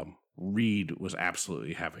 But Reed was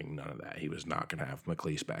absolutely having none of that. He was not going to have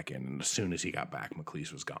MacLise back in, and as soon as he got back,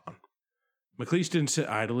 MacLise was gone. MacLise didn't sit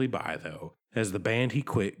idly by, though. As the band he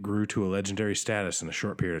quit grew to a legendary status in a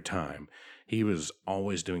short period of time, he was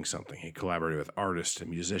always doing something. He collaborated with artists and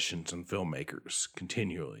musicians and filmmakers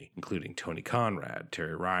continually, including Tony Conrad,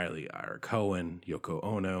 Terry Riley, Ira Cohen, Yoko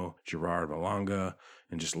Ono, Gerard Malanga,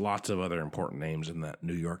 and just lots of other important names in that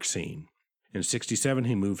New York scene. In 1967,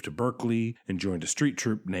 he moved to Berkeley and joined a street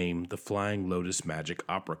troupe named the Flying Lotus Magic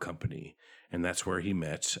Opera Company, and that's where he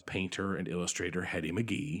met painter and illustrator Hetty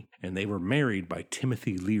McGee, and they were married by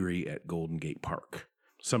Timothy Leary at Golden Gate Park.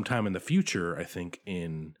 Sometime in the future, I think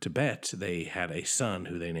in Tibet, they had a son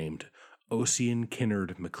who they named Ossian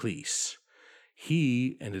Kinnard MacLise.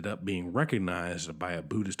 He ended up being recognized by a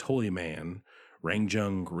Buddhist holy man,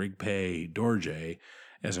 Rangjung Rigpe Dorje,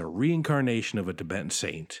 as a reincarnation of a Tibetan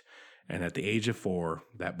saint, and at the age of 4,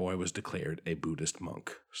 that boy was declared a Buddhist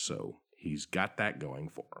monk. So he's got that going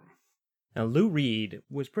for him. Now, Lou Reed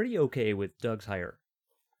was pretty okay with Doug's hire.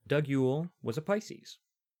 Doug Yule was a Pisces.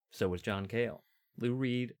 So was John Cale. Lou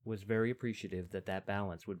Reed was very appreciative that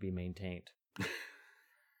balance would be maintained.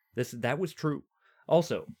 That was true.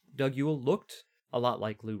 Also, Doug Yule looked a lot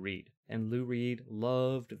like Lou Reed, and Lou Reed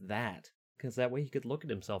loved that, because that way he could look at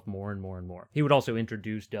himself more and more and more. He would also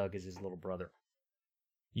introduce Doug as his little brother.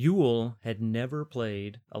 Yule had never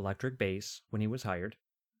played electric bass when he was hired.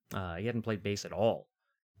 He hadn't played bass at all,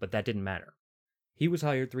 but that didn't matter. He was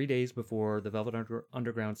hired 3 days before the Velvet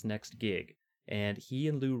Underground's next gig, and he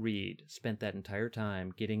and Lou Reed spent that entire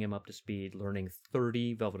time getting him up to speed, learning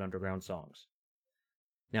 30 Velvet Underground songs.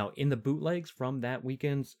 Now, in the bootlegs from that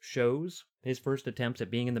weekend's shows, his first attempts at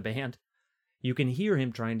being in the band, you can hear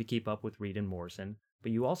him trying to keep up with Reed and Morrison,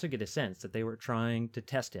 but you also get a sense that they were trying to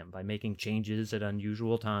test him by making changes at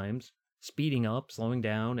unusual times, speeding up, slowing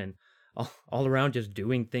down, and all around just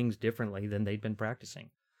doing things differently than they'd been practicing.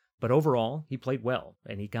 But overall, he played well,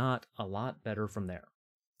 and he got a lot better from there.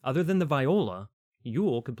 Other than the viola,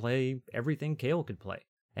 Yule could play everything Cale could play,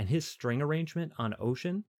 and his string arrangement on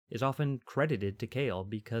Ocean is often credited to Cale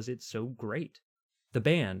because it's so great. The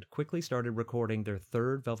band quickly started recording their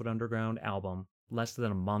third Velvet Underground album less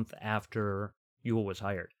than a month after Yule was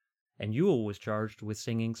hired, and Yule was charged with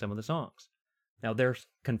singing some of the songs. Now, there's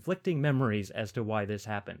conflicting memories as to why this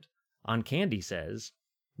happened. On Candy says,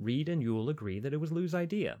 Reed and Yule agree that it was Lou's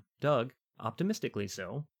idea. Doug, optimistically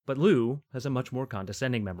so, but Lou has a much more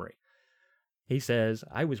condescending memory. He says,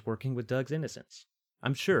 I was working with Doug's innocence.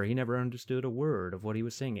 I'm sure he never understood a word of what he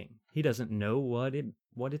was singing. He doesn't know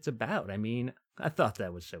what it's about. I mean, I thought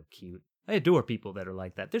that was so cute. I adore people that are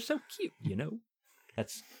like that. They're so cute, you know?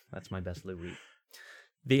 That's my best Lou Reed.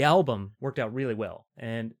 The album worked out really well,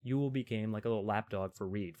 and Yule became like a little lapdog for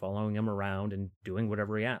Reed, following him around and doing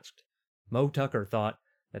whatever he asked. Mo Tucker thought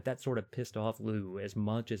that sort of pissed off Lou as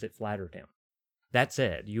much as it flattered him. That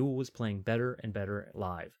said, Yule was playing better and better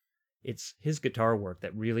live. It's his guitar work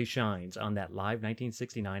that really shines on that live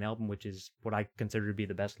 1969 album, which is what I consider to be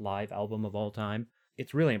the best live album of all time.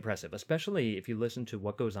 It's really impressive, especially if you listen to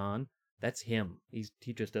What Goes On. That's him.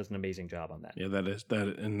 He just does an amazing job on that. Yeah,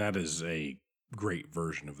 that is a great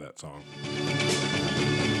version of that song.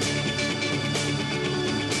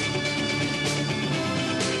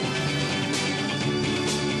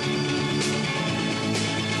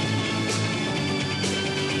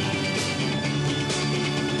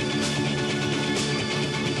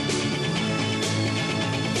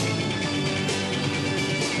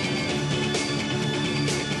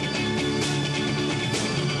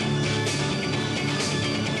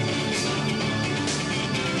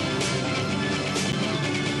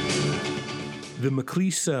 The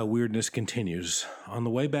MacLise weirdness continues. On the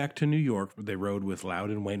way back to New York, they rode with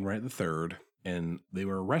Loudon Wainwright III, and they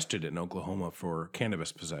were arrested in Oklahoma for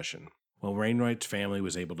cannabis possession. While Wainwright's family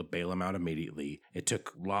was able to bail him out immediately, it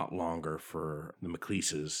took a lot longer for the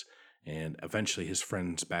MacLises, and eventually his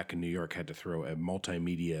friends back in New York had to throw a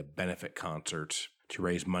multimedia benefit concert to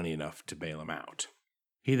raise money enough to bail him out.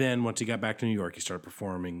 He then, once he got back to New York, he started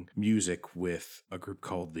performing music with a group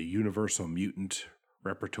called the Universal Mutant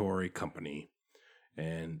Repertory Company.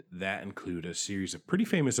 And that included a series of pretty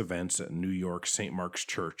famous events at New York's St. Mark's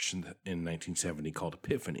Church in 1970 called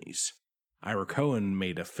Epiphanies. Ira Cohen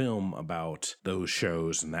made a film about those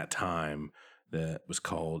shows in that time that was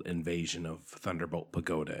called Invasion of Thunderbolt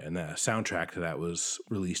Pagoda, and the soundtrack to that was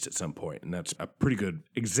released at some point, and that's a pretty good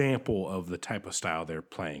example of the type of style they're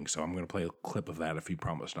playing. So I'm going to play a clip of that if you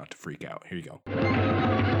promise not to freak out. Here you go.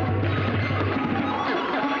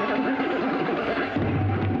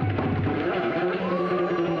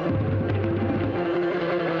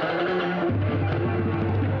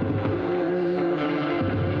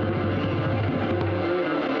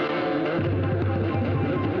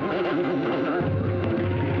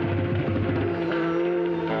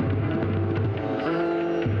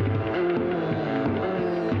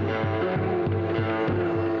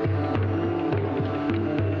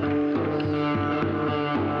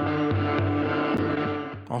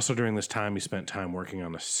 Also during this time, he spent time working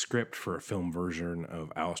on a script for a film version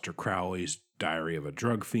of Aleister Crowley's Diary of a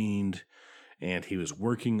Drug Fiend, and he was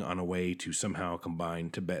working on a way to somehow combine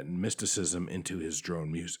Tibetan mysticism into his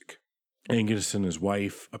drone music. Angus and his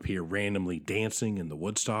wife appear randomly dancing in the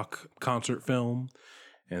Woodstock concert film,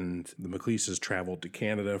 and the MacLises traveled to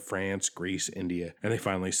Canada, France, Greece, India, and they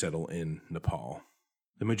finally settle in Nepal.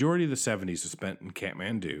 The majority of the 70s was spent in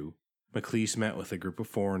Kathmandu. MacLise met with a group of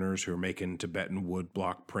foreigners who were making Tibetan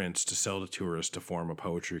woodblock prints to sell to tourists to form a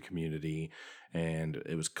poetry community, and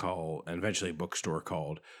it was called, and eventually a bookstore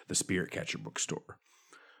called the Spirit Catcher Bookstore.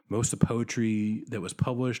 Most of the poetry that was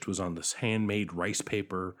published was on this handmade rice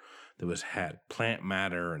paper that had plant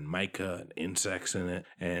matter and mica and insects in it,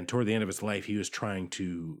 and toward the end of his life, he was trying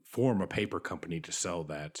to form a paper company to sell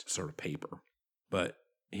that sort of paper. But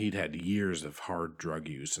he'd had years of hard drug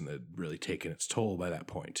use and had really taken its toll by that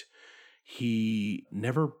point. He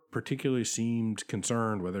never particularly seemed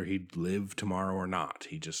concerned whether he'd live tomorrow or not.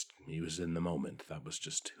 He was in the moment. That was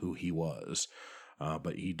just who he was.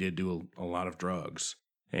 But he did do a lot of drugs.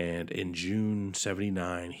 And in June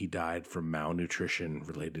 79, he died from malnutrition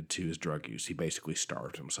related to his drug use. He basically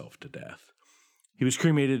starved himself to death. He was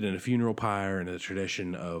cremated in a funeral pyre in the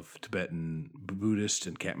tradition of Tibetan Buddhists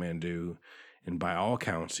in Kathmandu. And by all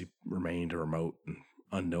accounts, he remained a remote and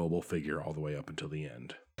unknowable figure all the way up until the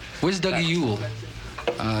end. Where's Dougie Yule?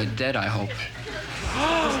 Dead, I hope.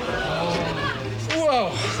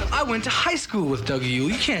 Whoa! I went to high school with Dougie Yule.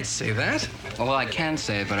 You can't say that. Well, I can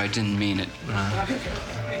say it, but I didn't mean it.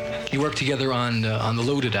 You worked together on the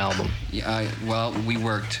Loaded album. Yeah, well, we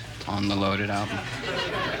worked on the Loaded album.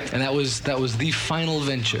 And that was the final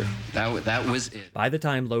venture. That was it. By the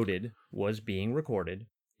time Loaded was being recorded,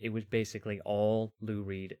 it was basically all Lou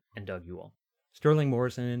Reed and Doug Yule. Sterling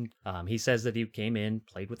Morrison, he says that he came in,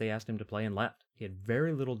 played what they asked him to play, and left. He had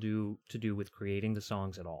very little to do with creating the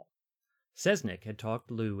songs at all. Selznick had talked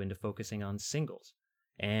Lou into focusing on singles,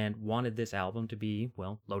 and wanted this album to be,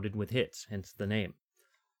 well, loaded with hits, hence the name.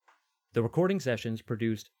 The recording sessions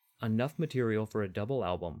produced enough material for a double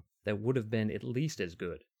album that would have been at least as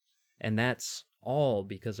good, and that's all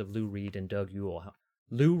because of Lou Reed and Doug Yule.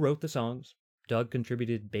 Lou wrote the songs, Doug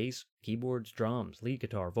contributed bass, keyboards, drums, lead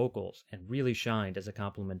guitar, vocals, and really shined as a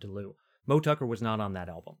compliment to Lou. Mo Tucker was not on that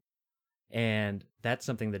album. And that's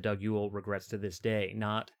something that Doug Yule regrets to this day,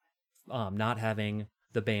 not having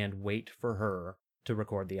the band wait for her to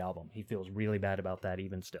record the album. He feels really bad about that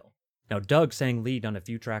even still. Now, Doug sang lead on a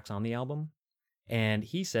few tracks on the album, and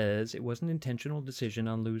he says it was an intentional decision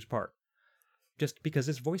on Lou's part, just because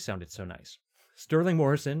his voice sounded so nice. Sterling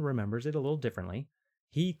Morrison remembers it a little differently.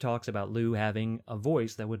 He talks about Lou having a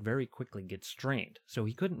voice that would very quickly get strained, so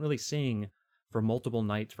he couldn't really sing for multiple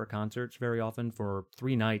nights for concerts very often. For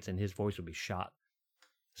 3 nights, and his voice would be shot.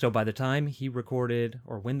 So by the time he recorded,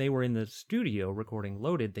 or when they were in the studio recording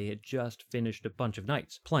Loaded, they had just finished a bunch of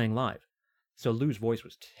nights playing live. So Lou's voice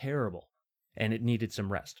was terrible, and it needed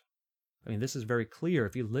some rest. I mean, this is very clear.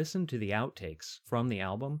 If you listen to the outtakes from the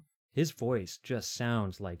album, his voice just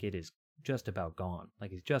sounds like it is just about gone,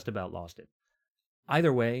 like he's just about lost it.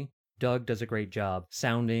 Either way, Doug does a great job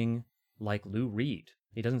sounding like Lou Reed.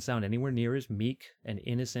 He doesn't sound anywhere near as meek and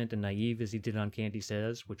innocent and naive as he did on Candy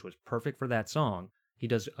Says, which was perfect for that song. He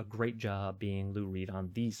does a great job being Lou Reed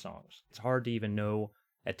on these songs. It's hard to even know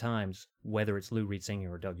at times whether it's Lou Reed singing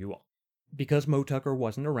or Doug Yule. Because Mo Tucker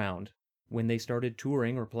wasn't around, when they started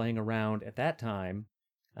touring or playing around at that time,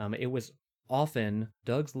 it was often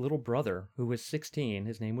Doug's little brother, who was 16,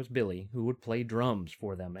 his name was Billy, who would play drums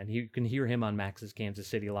for them, and you can hear him on Max's Kansas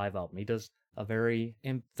City Live album. He does a very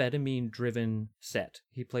amphetamine-driven set.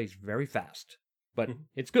 He plays very fast, but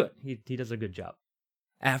it's good. He does a good job.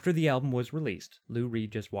 After the album was released, Lou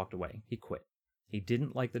Reed just walked away. He quit. He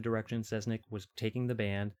didn't like the direction Sesnick was taking the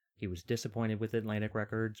band. He was disappointed with Atlantic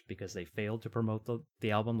Records because they failed to promote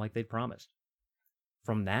the album like they'd promised.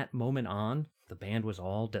 From that moment on, the band was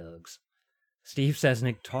all Doug's. Steve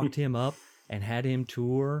Sesnick talked him up and had him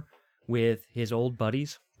tour with his old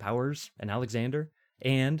buddies, Powers and Alexander,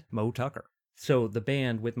 and Moe Tucker. So the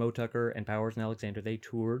band with Moe Tucker and Powers and Alexander, they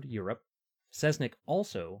toured Europe. Sesnick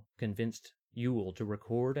also convinced Yule to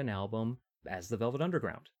record an album as the Velvet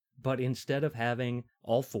Underground. But instead of having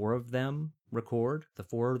all four of them record, the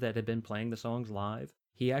four that had been playing the songs live,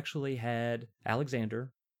 he actually had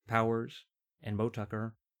Alexander, Powers, and Moe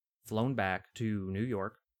Tucker flown back to New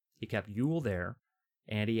York. He kept Yule there,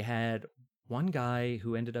 and he had one guy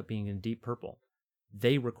who ended up being in Deep Purple.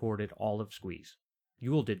 They recorded all of Squeeze.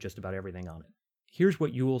 Yule did just about everything on it. Here's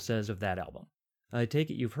what Yule says of that album. I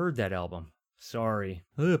take it you've heard that album. Sorry,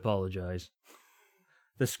 I apologize.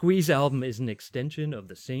 The Squeeze album is an extension of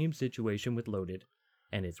the same situation with Loaded,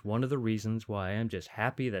 and it's one of the reasons why I'm just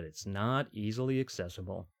happy that it's not easily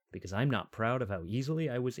accessible, because I'm not proud of how easily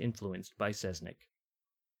I was influenced by Sesnick.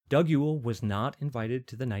 Doug Yule was not invited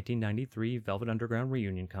to the 1993 Velvet Underground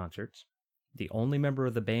reunion concerts. The only member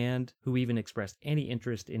of the band who even expressed any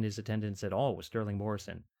interest in his attendance at all was Sterling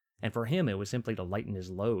Morrison, and for him it was simply to lighten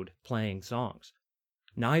his load playing songs.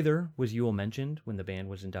 Neither was Yule mentioned when the band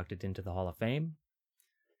was inducted into the Hall of Fame.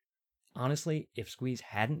 Honestly, if Squeeze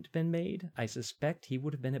hadn't been made, I suspect he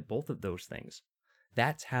would have been at both of those things.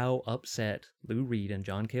 That's how upset Lou Reed and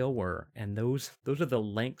John Cale were, and those are the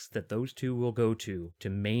lengths that those two will go to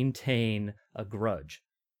maintain a grudge.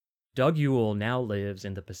 Doug Yule now lives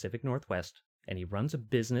in the Pacific Northwest, and he runs a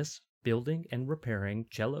business building and repairing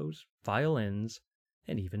cellos, violins,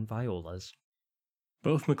 and even violas.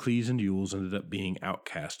 Both MacLise and Yules ended up being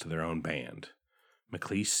outcast to their own band.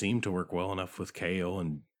 MacLise seemed to work well enough with Cale,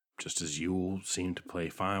 and just as Yule seemed to play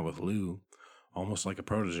fine with Lou, almost like a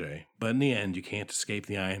protege. But in the end, you can't escape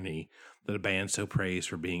the irony that a band so praised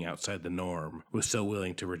for being outside the norm was so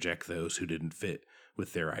willing to reject those who didn't fit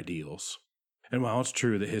with their ideals. And while it's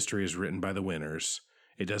true that history is written by the winners,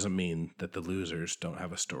 it doesn't mean that the losers don't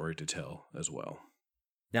have a story to tell as well.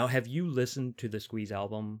 Now, have you listened to the Squeeze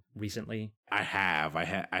album recently? I have. I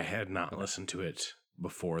had not listened to it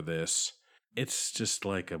before this. It's just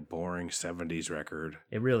like a boring 70s record.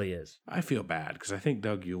 It really is. I feel bad because I think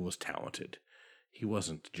Doug Yule was talented. He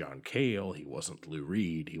wasn't John Cale. He wasn't Lou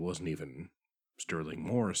Reed. He wasn't even Sterling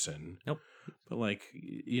Morrison. Nope. But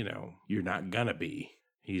you're not gonna be.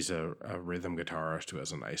 He's a rhythm guitarist who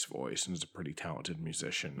has a nice voice and is a pretty talented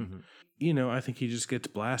musician. Mm-hmm. I think he just gets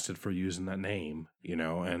blasted for using that name,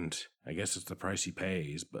 and I guess it's the price he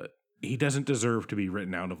pays, but he doesn't deserve to be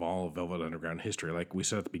written out of all of Velvet Underground history. Like we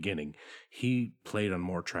said at the beginning, he played on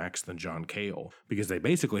more tracks than John Cale because they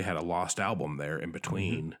basically had a lost album there in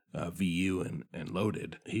between VU and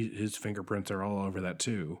Loaded. His fingerprints are all over that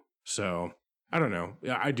too. So I don't know.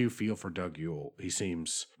 I do feel for Doug Yule. He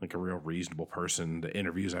seems like a real reasonable person. The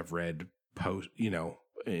interviews I've read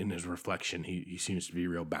in his reflection, he seems to be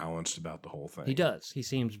real balanced about the whole thing. He does. He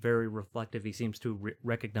seems very reflective. He seems to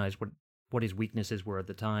recognize what his weaknesses were at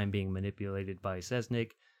the time, being manipulated by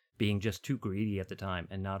Sesnick, being just too greedy at the time,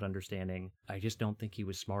 and not understanding. I just don't think he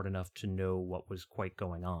was smart enough to know what was quite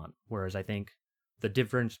going on. Whereas I think the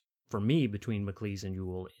difference for me between MacLise and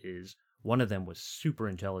Yule is one of them was super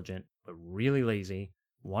intelligent, but really lazy.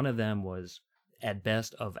 One of them was, at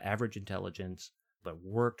best, of average intelligence, but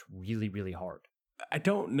worked really, really hard. I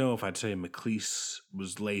don't know if I'd say MacLise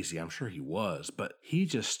was lazy. I'm sure he was, but he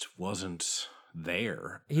just wasn't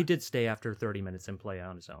there. He did stay after 30 minutes and play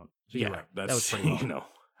on his own. So yeah, right. That was pretty well.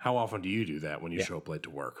 How often do you do that when you show up late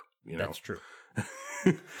to work? That's true.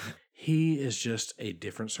 He is just a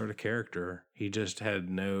different sort of character. He just had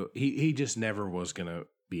he just never was going to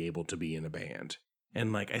be able to be in a band.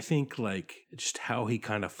 And I think just how he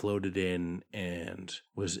kind of floated in and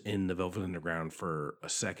was in the Velvet Underground for a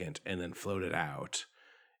second and then floated out,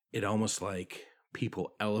 it almost like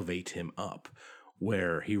people elevate him up,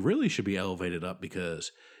 where he really should be elevated up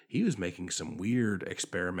because he was making some weird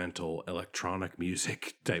experimental electronic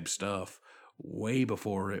music type stuff way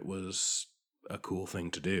before it was a cool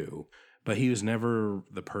thing to do. But he was never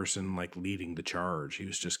the person leading the charge. He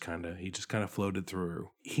just kind of floated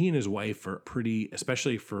through. He and his wife are pretty,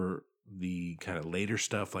 especially for the kind of later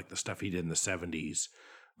stuff, like the stuff he did in the 70s,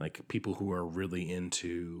 people who are really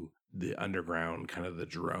into the underground, kind of the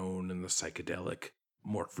drone and the psychedelic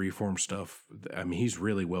more freeform stuff. I mean, he's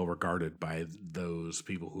really well regarded by those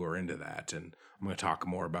people who are into that. And I'm going to talk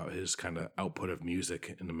more about his kind of output of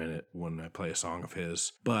music in a minute when I play a song of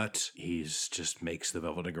his. But he's just makes the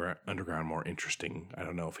Velvet Underground more interesting. I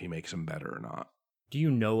don't know if he makes them better or not. Do you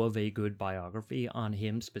know of a good biography on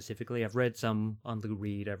him specifically? I've read some on Lou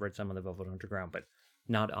Reed, I've read some on the Velvet Underground, but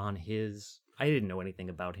not on his. I didn't know anything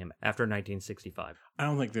about him after 1965. I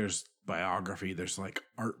don't think there's biography. There's like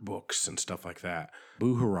art books and stuff like that.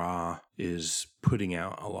 Boo Hurrah is putting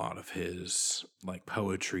out a lot of his like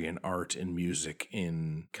poetry and art and music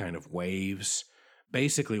in kind of waves.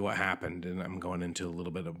 Basically what happened, and I'm going into a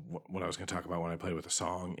little bit of what I was going to talk about when I played with the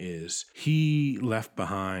song, is he left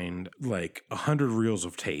behind like 100 reels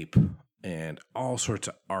of tape and all sorts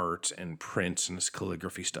of art and prints and his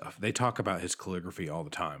calligraphy stuff. They talk about his calligraphy all the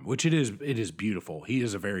time, which it is beautiful. He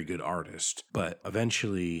is a very good artist. But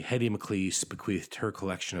eventually, Hetty MacLise bequeathed her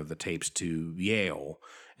collection of the tapes to Yale.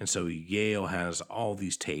 And so Yale has all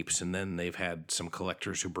these tapes, and then they've had some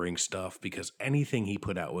collectors who bring stuff because anything he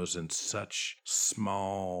put out was in such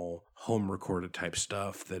small, home-recorded type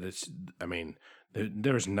stuff that it's, I mean,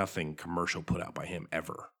 there's nothing commercial put out by him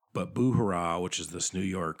ever. But Boo Hurrah, which is this New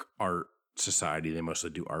York art society, they mostly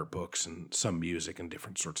do art books and some music and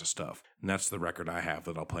different sorts of stuff. And that's the record I have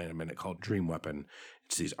that I'll play in a minute called Dream Weapon.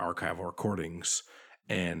 It's these archival recordings,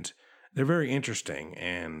 and they're very interesting,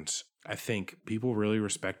 and I think people really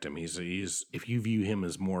respect him. He's if you view him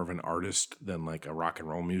as more of an artist than like a rock and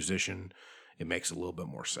roll musician, it makes a little bit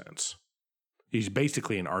more sense. He's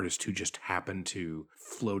basically an artist who just happened to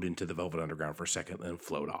float into the Velvet Underground for a second and then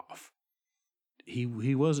float off. He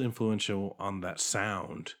was influential on that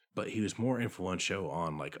sound, but he was more influential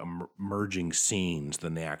on like merging scenes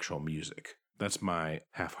than the actual music. That's my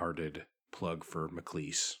half-hearted plug for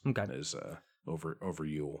MacLise. Okay. Is over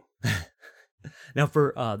Yule. Now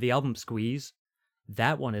for the album Squeeze,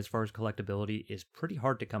 that one, as far as collectability, is pretty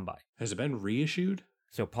hard to come by. Has it been reissued?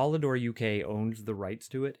 So Polydor UK owns the rights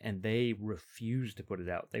to it, and they refuse to put it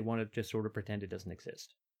out. They want to just sort of pretend it doesn't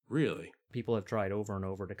exist. Really? People have tried over and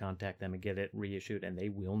over to contact them and get it reissued, and they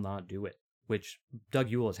will not do it, which Doug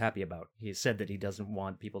Yule is happy about. He said that he doesn't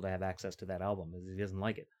want people to have access to that album, as he doesn't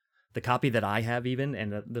like it. The copy that I have even,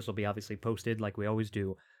 and this will be obviously posted like we always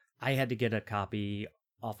do, I had to get a copy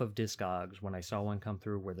off of Discogs when I saw one come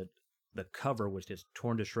through where the cover was just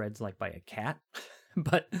torn to shreds like by a cat.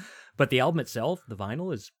 but the album itself, the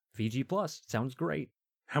vinyl, is VG+. Sounds great.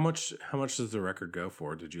 How much does the record go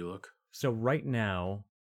for? Did you look? So right now,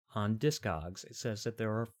 on Discogs, it says that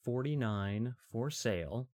there are 49 for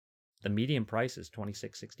sale. The median price is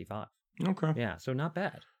 $26.65. Okay. Yeah, so not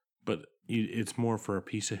bad. But it's more for a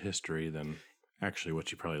piece of history than actually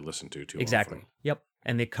what you probably listen to too Exactly. often. Yep.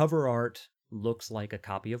 And the cover art looks like a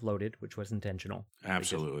copy of Loaded, which was intentional.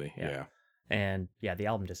 Absolutely, yeah. And yeah, the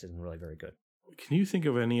album just isn't really very good. Can you think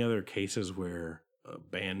of any other cases where a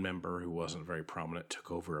band member who wasn't very prominent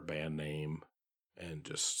took over a band name and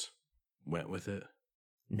just went with it?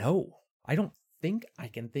 No, I don't think I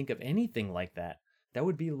can think of anything like that. That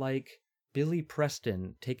would be like Billy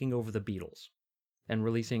Preston taking over the Beatles and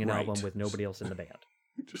releasing an album with nobody else in the band.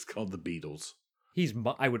 Just called the Beatles.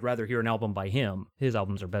 I would rather hear an album by him. His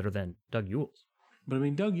albums are better than Doug Yule's. But I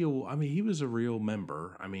mean, Doug Yule, he was a real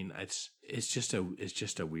member. I mean, it's just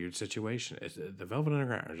a weird situation. The Velvet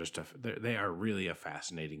Underground are they are really a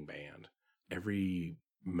fascinating band. Every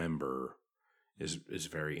member is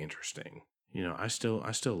very interesting. You know, I still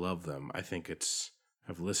love them. I think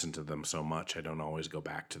I've listened to them so much, I don't always go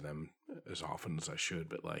back to them as often as I should,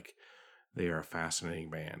 but like, they are a fascinating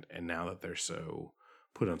band. And now that they're so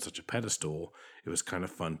put on such a pedestal, it was kind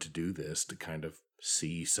of fun to do this, to kind of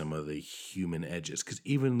see some of the human edges. Because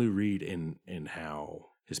even Lou Reed, in how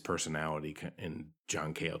his personality, and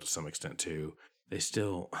John Cale to some extent too, they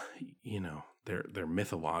still, you know, they're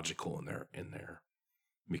mythological in their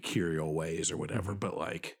mercurial ways or whatever. Mm-hmm. But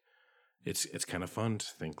like, it's kind of fun to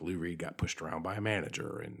think Lou Reed got pushed around by a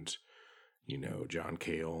manager, and you know, John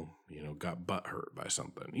Cale, you know, got butthurt by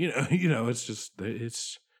something. You know,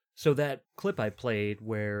 it's. So that clip I played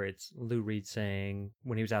where it's Lou Reed saying,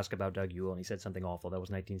 when he was asked about Doug Yule and he said something awful, that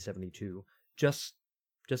was 1972.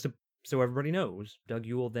 So everybody knows, Doug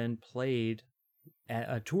Yule then toured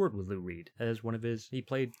with Lou Reed as one of he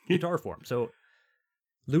played guitar for him. So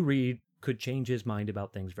Lou Reed could change his mind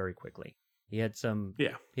about things very quickly. He had some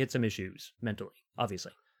issues mentally,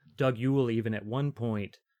 obviously. Doug Yule even at one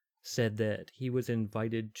point said that he was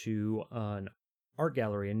invited to an art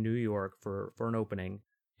gallery in New York for an opening,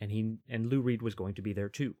 and Lou Reed was going to be there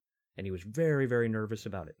too. And he was very, very nervous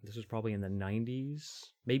about it. This was probably in the 90s,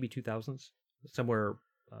 maybe 2000s, somewhere.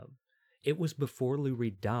 It was before Lou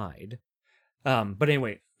Reed died. But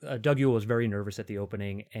anyway, Doug Yule was very nervous at the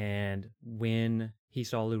opening, and when he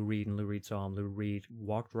saw Lou Reed and Lou Reed saw him, Lou Reed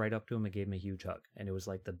walked right up to him and gave him a huge hug. And it was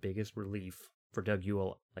like the biggest relief for Doug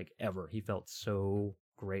Yule, like ever. He felt so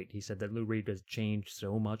great. He said that Lou Reed has changed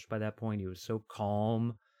so much by that point. He was so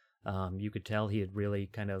calm. You could tell he had really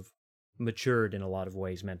kind of matured in a lot of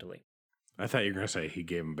ways mentally. I thought you were going to say he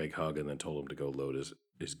gave him a big hug and then told him to go load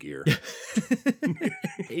his gear.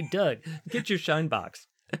 Hey, Doug, get your shine box.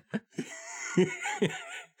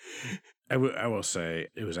 I will say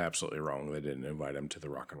it was absolutely wrong. They didn't invite him to the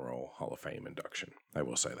Rock and Roll Hall of Fame induction. I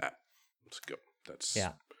will say that. Let's go. That's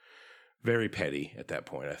very petty at that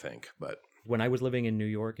point, I think. But when I was living in New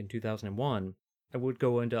York in 2001, I would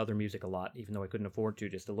go into other music a lot, even though I couldn't afford to,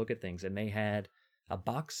 just to look at things. And they had a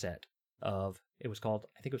box set of, I think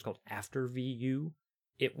it was called After VU.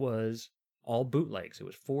 It was all bootlegs. It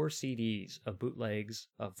was 4 CDs of bootlegs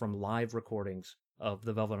from live recordings of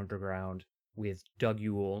the Velvet Underground with Doug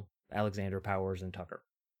Yule, Alexander Powers, and Tucker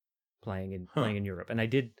playing in Europe. And I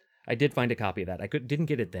did find a copy of that. I didn't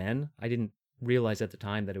get it then. I didn't realize at the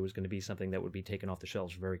time that it was going to be something that would be taken off the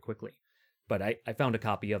shelves very quickly. But I found a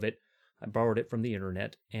copy of it. I borrowed it from the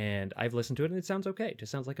internet, and I've listened to it, and it sounds okay. It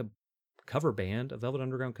just sounds like a cover band, a Velvet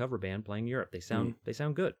Underground cover band playing Europe. They sound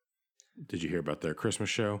good. Did you hear about their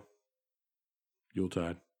Christmas show?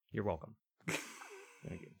 Yuletide. You're welcome.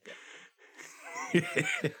 Thank you.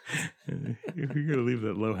 You're going to leave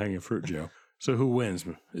that low-hanging fruit, Joe. So who wins?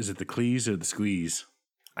 Is it the Clise or the Squeeze?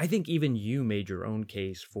 I think even you made your own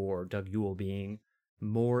case for Doug Yule being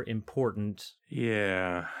more important.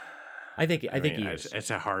 Yeah. I think he is.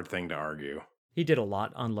 It's a hard thing to argue. He did a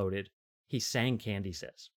lot on Loaded. He sang Candy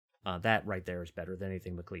Says. That right there is better than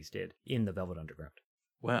anything MacLise did in the Velvet Underground.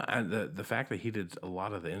 Well, and the fact that he did a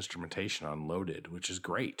lot of the instrumentation on Loaded, which is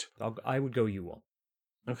great. I would go Yule.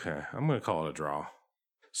 Okay, I'm going to call it a draw.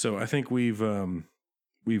 So I think we've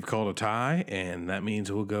called a tie, and that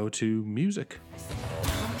means we'll go to music.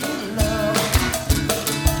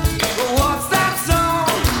 What's that song?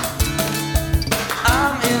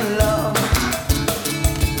 I'm in love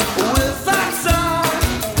with that song.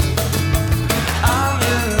 I'm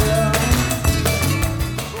in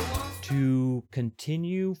love. To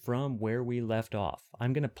continue from where we left off,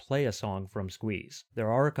 I'm going to play a song from Squeeze.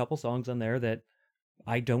 There are a couple songs on there that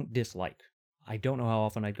I don't dislike. I don't know how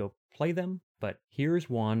often I'd go play them, but here's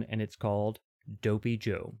one, and it's called Dopey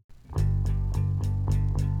Joe.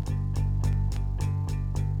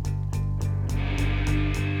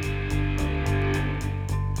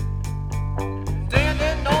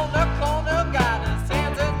 Standing on the corner, got his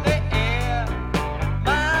hands in the air.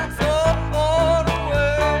 Mind so far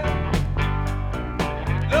away.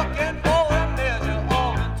 Looking for a measure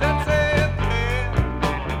of intensive care.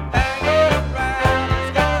 Hanging around,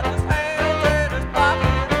 he's got his hands in his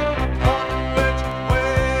pocket. Wondering which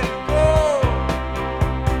way to go.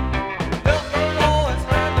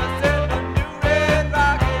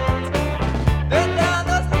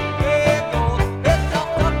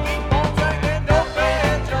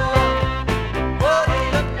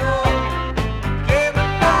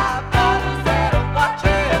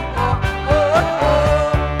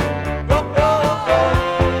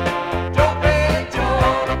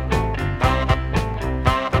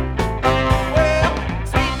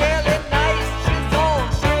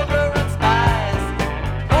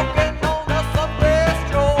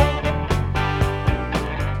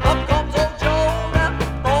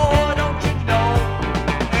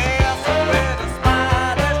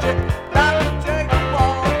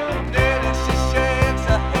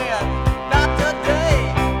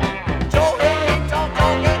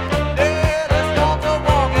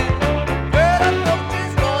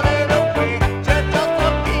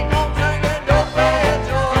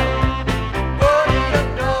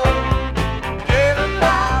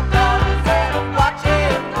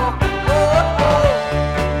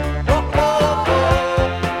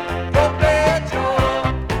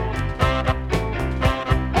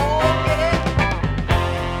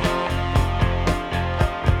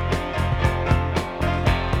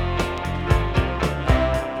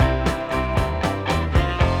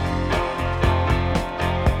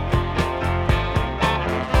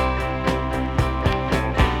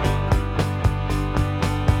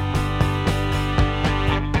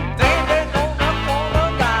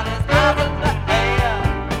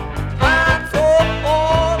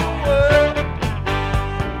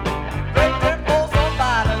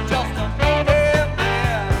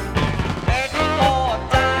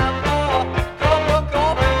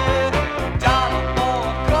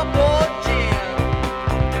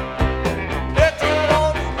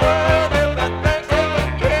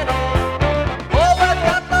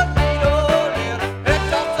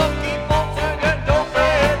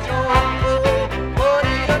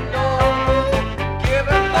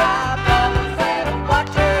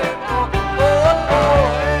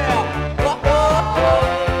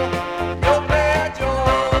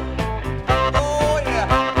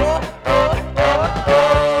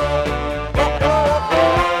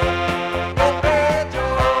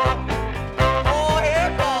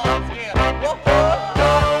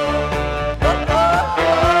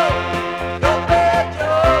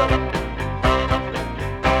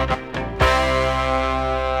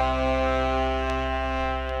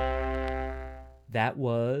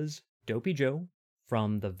 Dopey Joe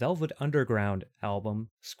from the Velvet Underground album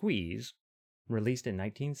Squeeze, released in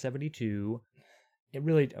 1972.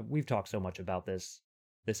 We've talked so much about this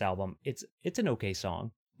album. It's an okay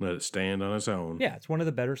song. Let it stand on its own. Yeah, it's one of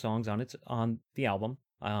the better songs on the album.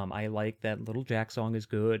 I like that Little Jack song is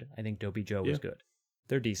good. I think Dopey Joe is good.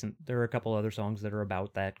 They're decent. There are a couple other songs that are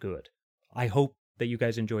about that good. I hope that you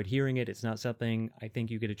guys enjoyed hearing it. It's not something I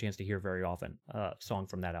think you get a chance to hear very often, a song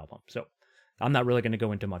from that album. So I'm not really going to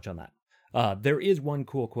go into much on that. There is one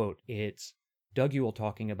cool quote. It's Doug Yule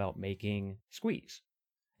talking about making Squeeze.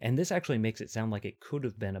 And this actually makes it sound like it could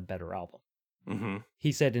have been a better album. Mm-hmm.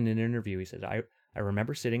 He said in an interview, he said, I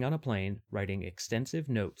remember sitting on a plane writing extensive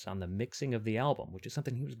notes on the mixing of the album, which is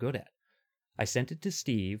something he was good at. I sent it to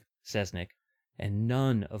Steve Sesnick, and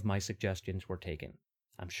none of my suggestions were taken.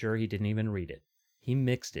 I'm sure he didn't even read it. He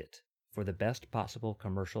mixed it for the best possible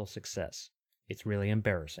commercial success. It's really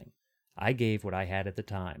embarrassing. I gave what I had at the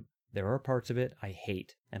time. There are parts of it I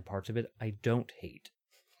hate, and parts of it I don't hate.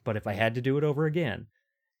 But if I had to do it over again,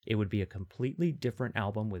 it would be a completely different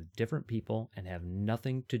album with different people and have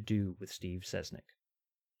nothing to do with Steve Sesnick.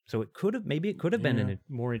 So it would have been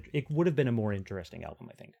a more interesting album,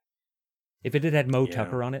 I think. If it had had Mo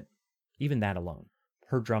Tucker on it, even that alone,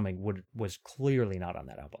 her drumming was clearly not on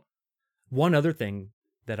that album. One other thing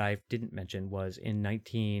that I didn't mention was in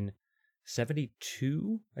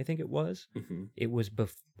 1972, I think it was. Mm-hmm. It was it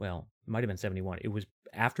might have been 71. It was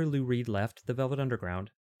after Lou Reed left the Velvet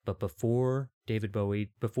Underground, but before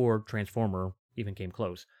Transformer even came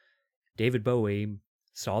close. David Bowie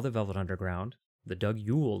saw the Velvet Underground, the Doug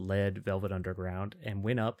Yule led Velvet Underground, and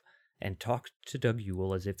went up and talked to Doug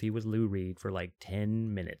Yule as if he was Lou Reed for like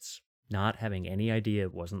 10 minutes, not having any idea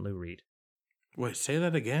it wasn't Lou Reed. Wait, say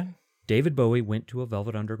that again? David Bowie went to a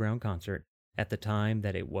Velvet Underground concert at the time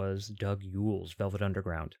that it was Doug Yule's Velvet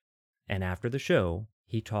Underground. And after the show,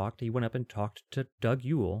 he went up and talked to Doug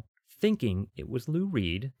Yule, thinking it was Lou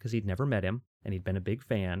Reed, because he'd never met him, and he'd been a big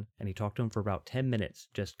fan, and he talked to him for about 10 minutes,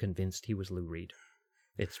 just convinced he was Lou Reed.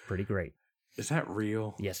 It's pretty great. Is that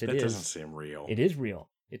real? Yes, it is. That doesn't seem real. It is real.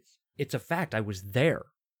 It's a fact. I was there.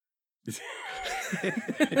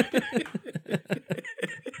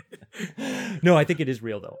 No, I think it is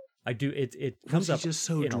real, though. I do. It comes up. He's just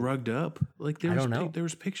so drugged up. Like I don't know.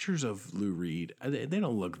 There's pictures of Lou Reed. They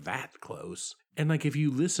don't look that close. And like if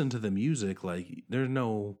you listen to the music, like there's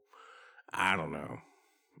no, I don't know.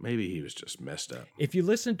 Maybe he was just messed up. If you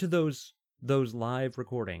listen to those live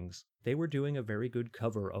recordings, they were doing a very good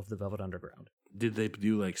cover of the Velvet Underground. Did they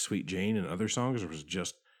do like Sweet Jane and other songs, or was it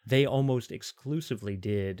just? They almost exclusively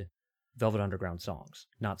did Velvet Underground songs,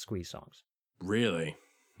 not Squeeze songs. Really?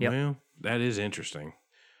 Yep. Well, that is interesting.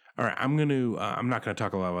 All right, I'm not gonna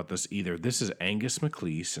talk a lot about this either. This is Angus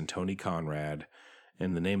MacLise and Tony Conrad,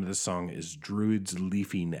 and the name of the song is Druid's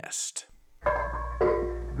Leafy Nest.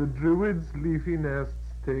 The Druid's Leafy Nests,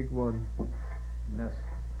 take one. Nest.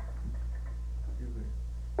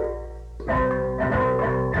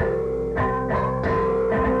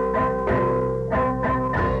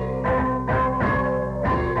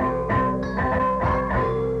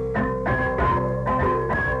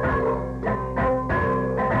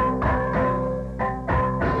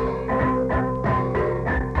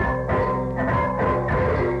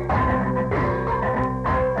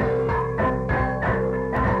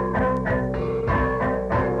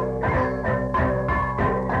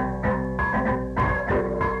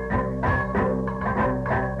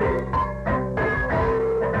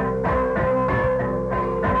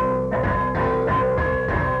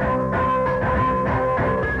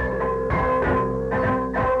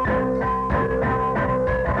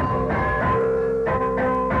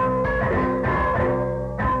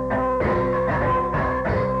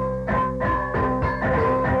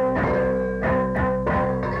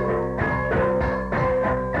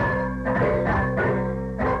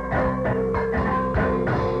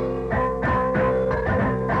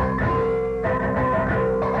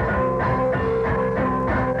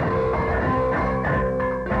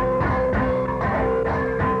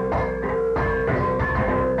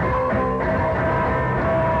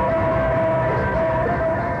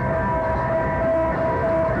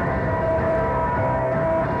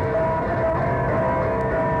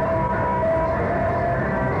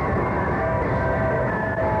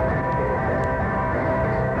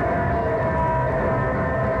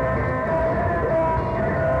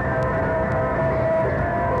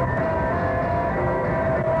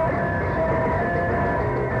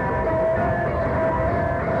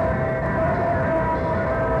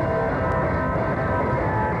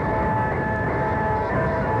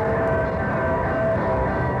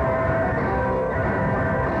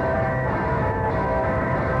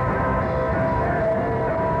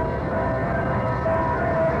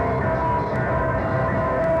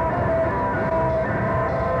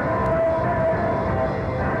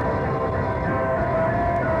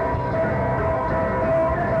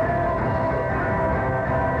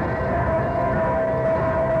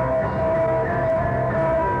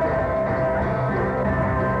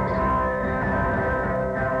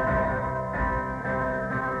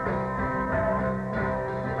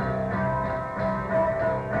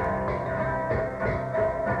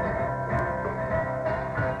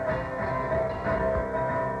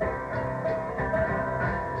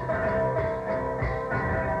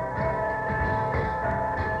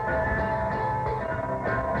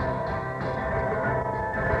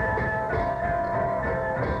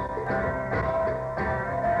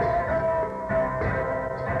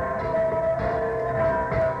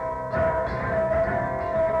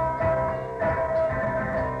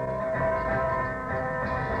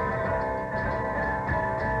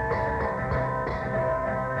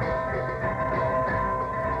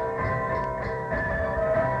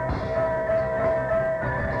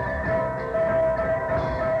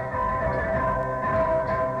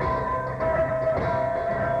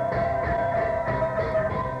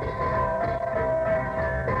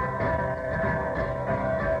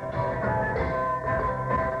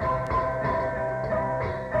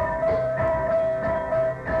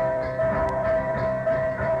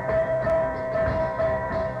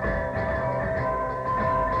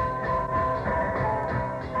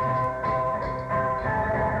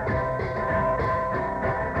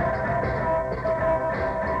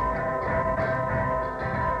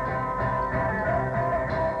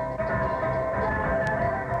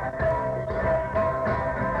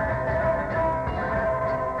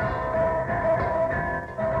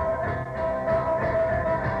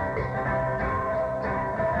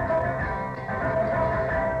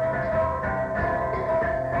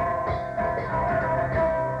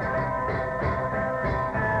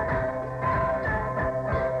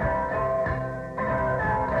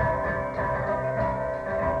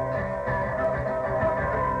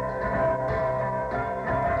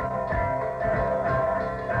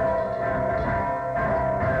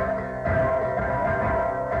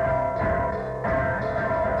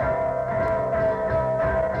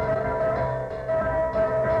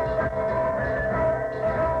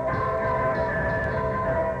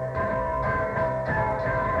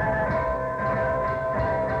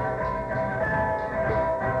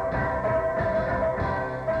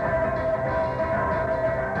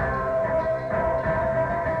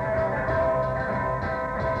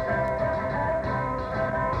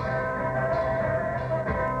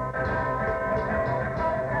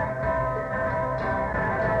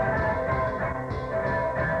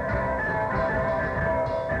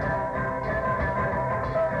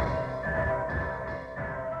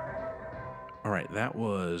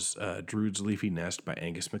 was Druid's Leafy Nest by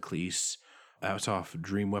Angus MacLise. That's off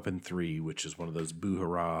Dream Weapon 3, which is one of those Boo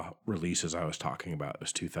Hurrah releases I was talking about. It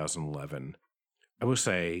was 2011. I will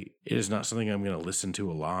say it is not something I'm going to listen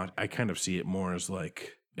to a lot. I kind of see it more as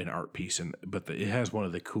like an art piece, but it has one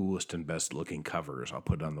of the coolest and best looking covers. I'll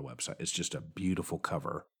put it on the website. It's just a beautiful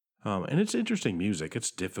cover. And it's interesting music.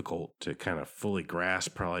 It's difficult to kind of fully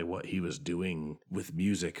grasp probably what he was doing with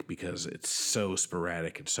music because it's so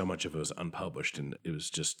sporadic and so much of it was unpublished and it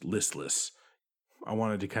was just listless. I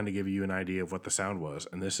wanted to kind of give you an idea of what the sound was.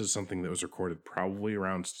 And this is something that was recorded probably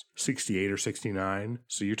around 68 or 69.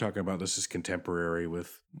 So you're talking about this is contemporary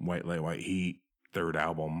with White Light, White Heat, third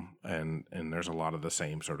album. And there's a lot of the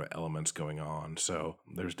same sort of elements going on. So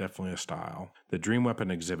there's definitely a style. The Dream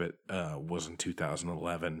Weapon exhibit was in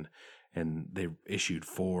 2011 and they issued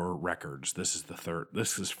 4 records. This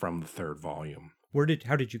is from the third volume.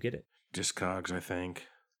 How did you get it? Discogs, I think.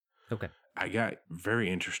 Okay. I got very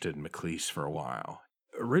interested in MacLise for a while.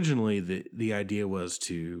 Originally, the idea was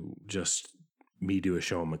to just me do a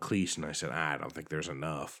show on MacLise, and I said, I don't think there's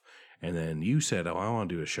enough. And then you said, I want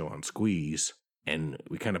to do a show on Squeeze, and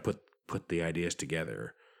we kind of put the ideas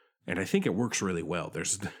together. And I think it works really well.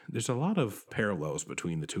 There's a lot of parallels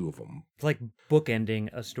between the two of them. It's like bookending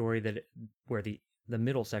a story where the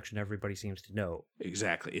middle section everybody seems to know.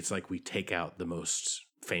 Exactly. It's like we take out the most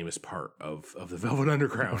famous part of the Velvet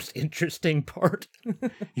Underground. Most interesting part.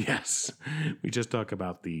 Yes. We just talk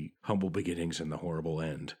about the humble beginnings and the horrible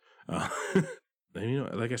end. And,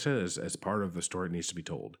 like I said, as part of the story, it needs to be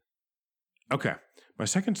told. Okay. My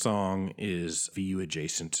second song is VU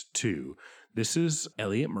Adjacent 2. This is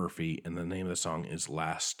Elliot Murphy, and the name of the song is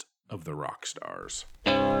Last of the Rock Stars.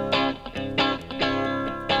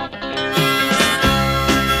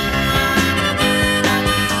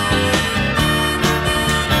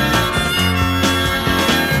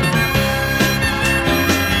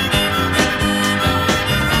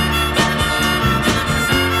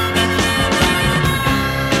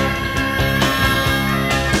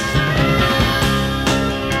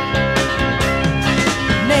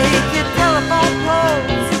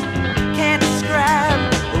 Can't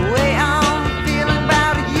describe the way I'm feeling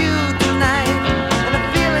about you tonight.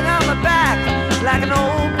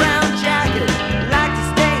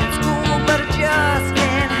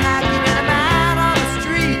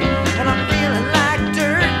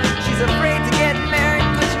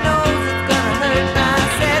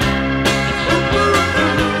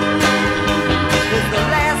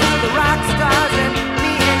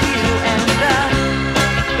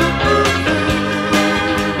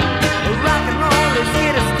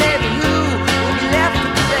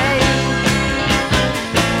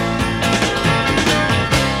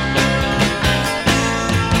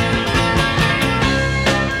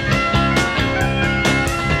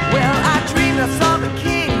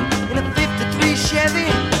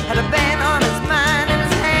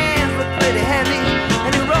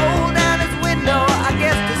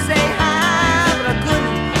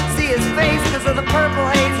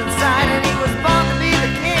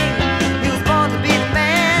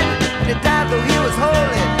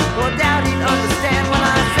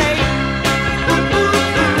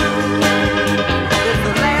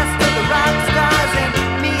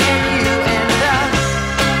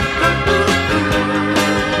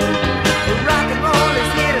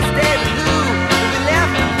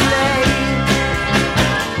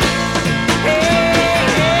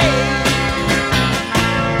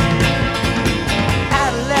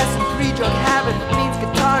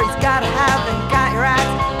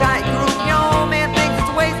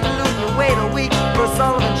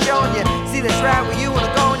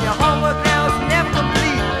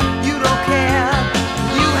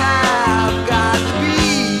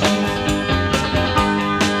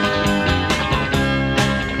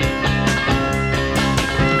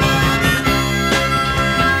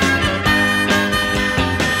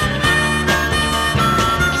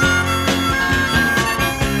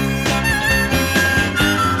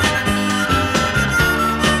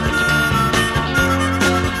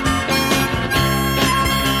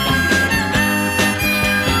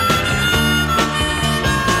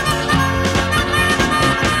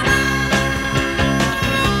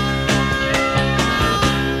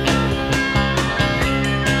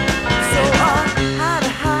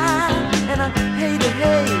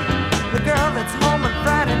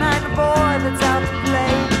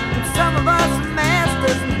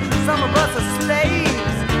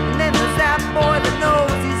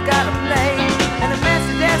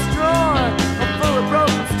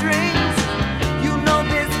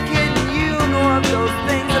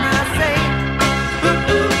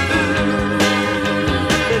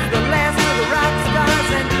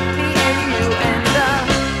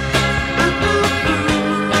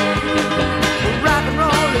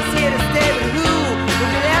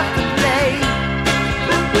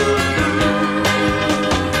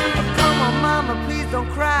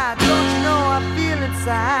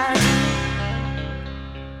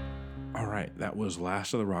 All right, that was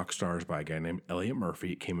Last of the Rock Stars by a guy named Elliot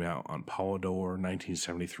Murphy. It came out on Polydor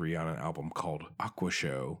 1973 on an album called Aqua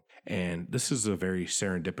Show. And this is a very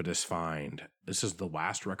serendipitous find. This is the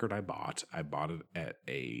last record I bought. I bought it at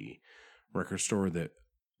a record store that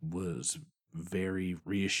was very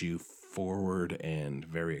reissue forward and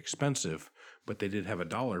very expensive, but they did have a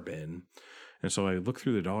dollar bin. And so I looked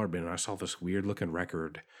through the dollar bin and I saw this weird looking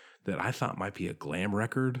record that I thought might be a glam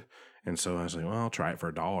record. And so I was like, well, I'll try it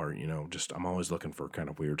for $1. You know, just I'm always looking for kind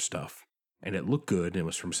of weird stuff. And it looked good. It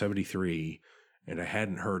was from 73 and I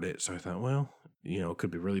hadn't heard it. So I thought, well, you know, it could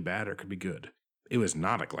be really bad or it could be good. It was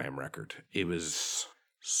not a glam record. It was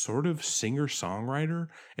sort of singer-songwriter.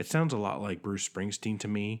 It sounds a lot like Bruce Springsteen to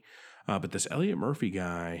me. But this Elliot Murphy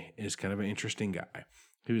guy is kind of an interesting guy.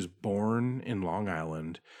 He was born in Long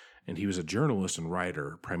Island. And he was a journalist and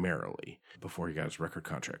writer primarily before he got his record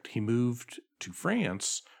contract. He moved to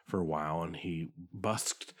France for a while and he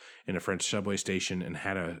busked in a French subway station and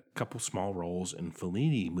had a couple small roles in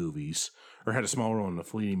Fellini movies, or had a small role in the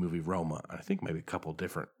Fellini movie Roma. I think maybe a couple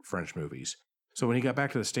different French movies. So when he got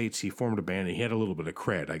back to the States, he formed a band and he had a little bit of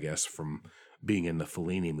cred, I guess, from being in the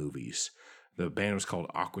Fellini movies. The band was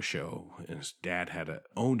called Aqua Show, and his dad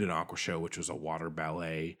owned an Aqua Show, which was a water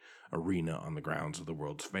ballet arena on the grounds of the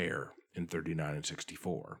World's Fair in 39 and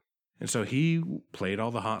 64. And so he played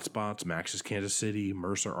all the hot spots, Max's Kansas City,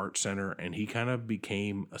 Mercer Art Center, and he kind of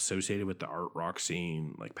became associated with the art rock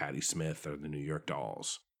scene like Patti Smith or the New York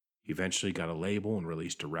Dolls. He eventually got a label and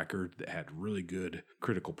released a record that had really good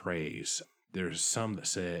critical praise. There's some that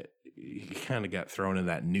said he kind of got thrown in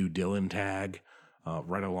that New Dylan tag.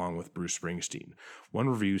 Right along with Bruce Springsteen. One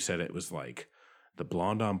review said it was like the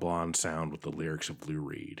blonde on blonde sound with the lyrics of Lou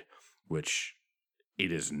Reed, which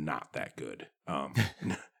it is not that good.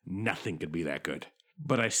 Nothing could be that good.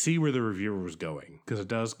 But I see where the reviewer was going, because it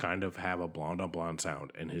does kind of have a blonde on blonde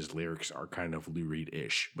sound, and his lyrics are kind of Lou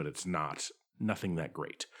Reed-ish, but it's nothing that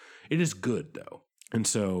great. It is good, though. And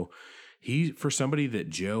so for somebody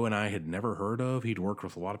that Joe and I had never heard of, he'd worked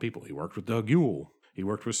with a lot of people. He worked with Doug Yule. He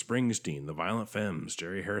worked with Springsteen, the Violent Femmes,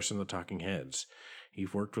 Jerry Harrison, the Talking Heads. He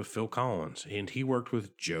worked with Phil Collins, and he worked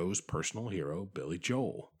with Joe's personal hero, Billy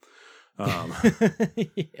Joel. Yeah.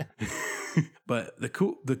 But the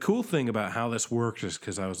cool thing about how this worked is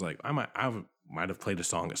because I was like, I might have played a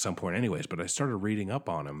song at some point anyways, but I started reading up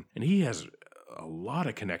on him, and he has a lot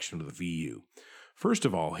of connection to the VU. First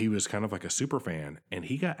of all, he was kind of like a super fan, and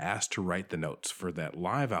he got asked to write the notes for that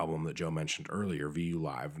live album that Joe mentioned earlier, VU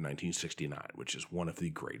Live 1969, which is one of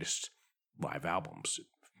the greatest live albums,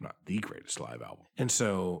 if not the greatest live album. And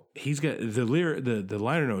so he's got the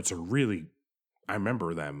liner notes are really, I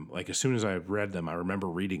remember them. Like as soon as I read them, I remember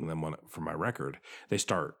reading them for my record. They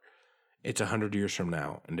start, "It's 100 years from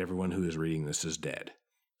now, and everyone who is reading this is dead,"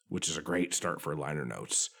 which is a great start for liner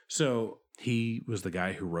notes. So he was the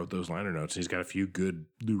guy who wrote those liner notes. He's got a few good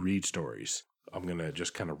Lou Reed stories. I'm going to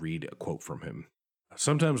just kind of read a quote from him.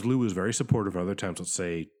 "Sometimes Lou was very supportive. Other times, let's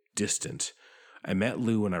say, distant. I met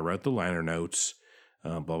Lou when I wrote the liner notes,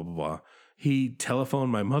 blah, blah, blah. He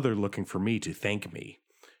telephoned my mother looking for me to thank me.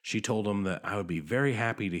 She told him that I would be very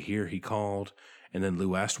happy to hear he called. And then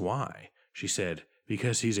Lou asked why. She said,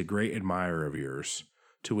 because he's a great admirer of yours.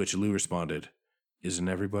 To which Lou responded, isn't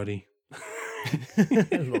everybody?"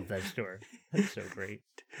 I love that story. That's so great.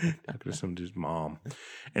 Talking to some dude's mom.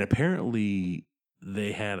 And apparently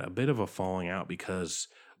they had a bit of a falling out because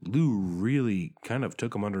Lou really kind of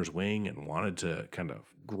took him under his wing and wanted to kind of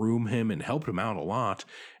groom him and helped him out a lot.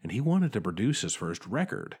 And he wanted to produce his first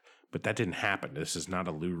record, but that didn't happen. This is not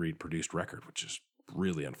a Lou Reed produced record, which is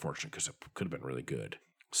really unfortunate because it could have been really good.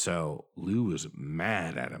 So Lou was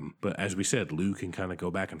mad at him. But as we said, Lou can kind of go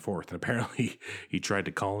back and forth. And apparently he tried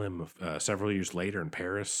to call him several years later in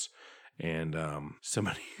Paris. And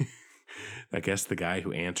somebody, I guess the guy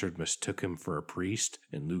who answered mistook him for a priest.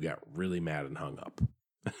 And Lou got really mad and hung up.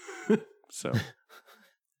 So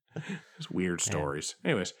it's weird stories.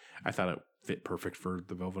 Yeah. Anyways, I thought it fit perfect for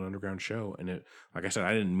the Velvet Underground show. And it, like I said,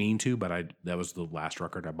 I didn't mean to, but that was the last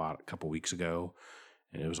record I bought a couple weeks ago.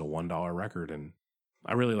 And it was a $1 record. And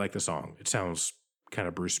I really like the song. It sounds kind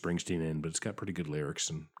of Bruce Springsteen in, but it's got pretty good lyrics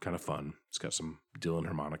and kind of fun. It's got some Dylan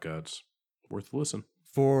harmonica. It's worth a listen.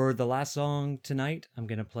 For the last song tonight, I'm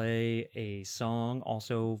going to play a song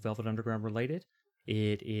also Velvet Underground related.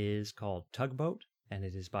 It is called Tugboat, and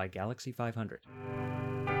it is by Galaxy 500.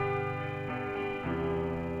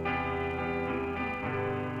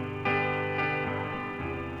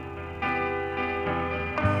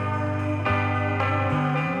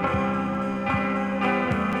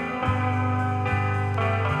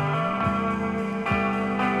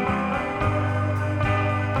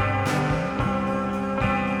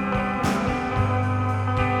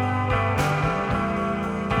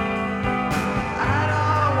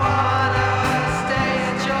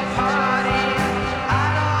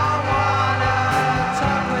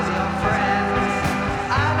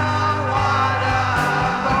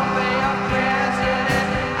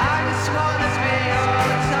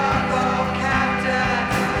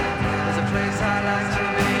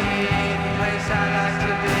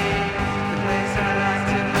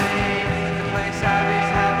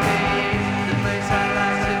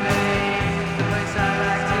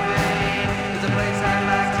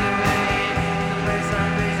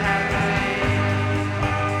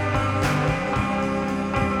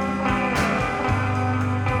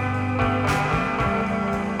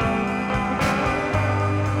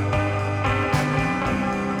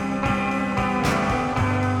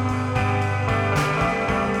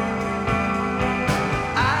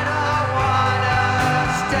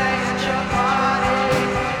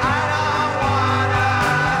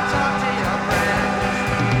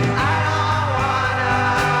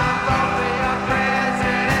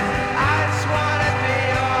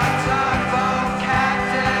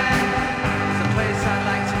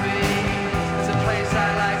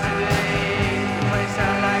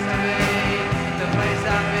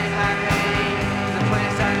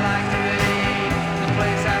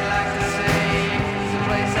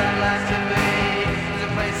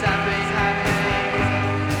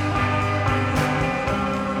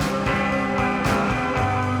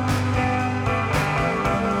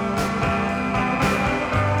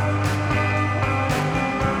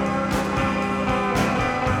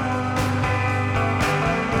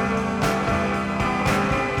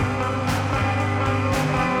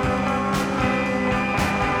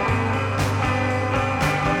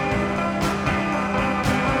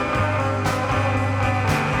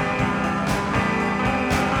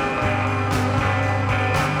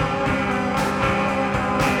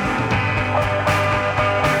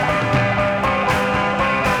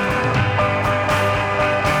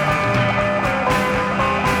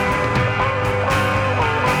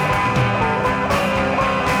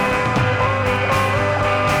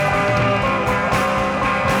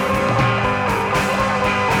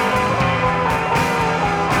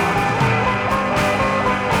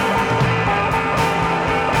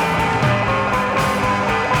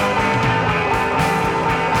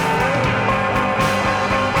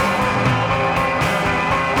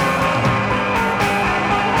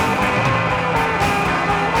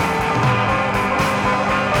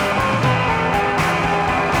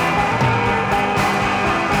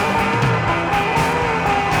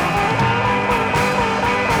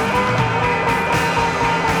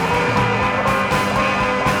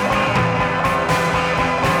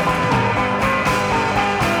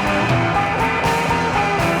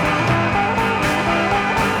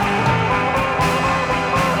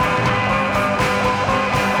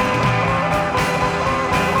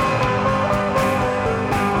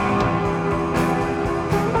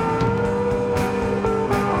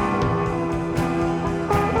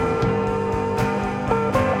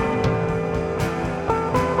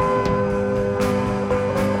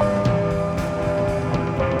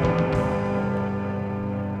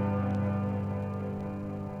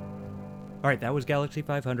 right, that was Galaxy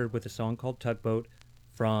 500 with a song called Tugboat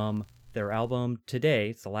from their album Today.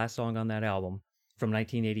 It's the last song on that album from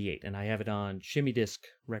 1988, and I have it on Shimmy Disc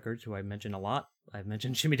Records, who I mention a lot. I've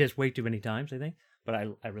mentioned Shimmy Disc way too many times, I think, but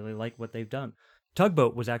I really like what they've done.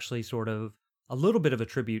 Tugboat was actually sort of a little bit of a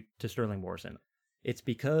tribute to Sterling Morrison. It's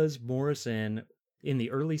because Morrison, in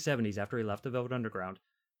the early 70s, after he left the Velvet Underground,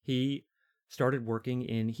 he started working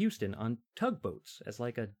in Houston on tugboats as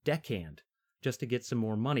like a deckhand, just to get some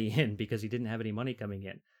more money in because he didn't have any money coming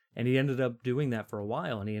in. And he ended up doing that for a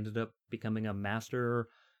while, and he ended up becoming a master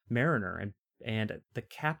mariner and the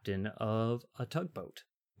captain of a tugboat,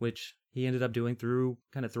 which he ended up doing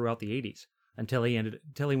throughout the 80s until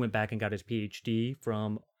he went back and got his PhD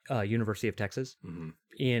from University of Texas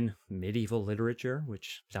in medieval literature,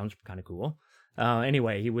 which sounds kind of cool.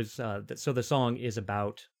 Anyway, he was so the song is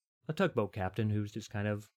about a tugboat captain who's just kind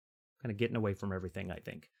of getting away from everything, I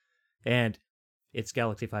think. And it's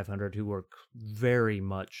Galaxy 500, who were very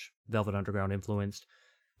much Velvet Underground influenced.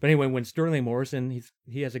 But anyway, when Sterling Morrison,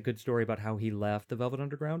 he has a good story about how he left the Velvet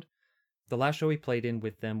Underground. The last show he played in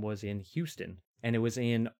with them was in Houston, and it was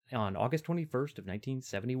on August 21st of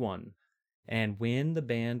 1971. And when the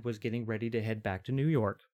band was getting ready to head back to New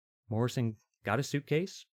York, Morrison got a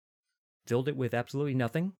suitcase, filled it with absolutely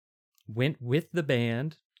nothing, went with the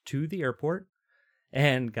band to the airport,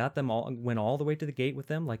 and went all the way to the gate with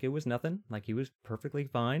them like it was nothing, like he was perfectly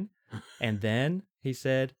fine. And then he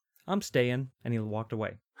said, "I'm staying," and he walked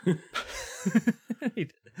away.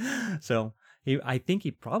 So I think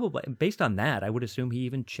he probably, based on that, I would assume he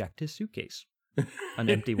even checked his suitcase, an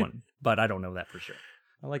empty one. But I don't know that for sure.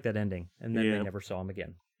 I like that ending. And then they never saw him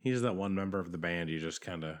again. He's that one member of the band you just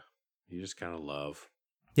kind of love.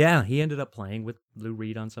 Yeah, he ended up playing with Lou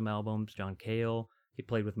Reed on some albums, John Cale. He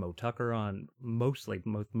played with Mo Tucker mostly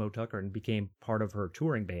Mo Tucker, and became part of her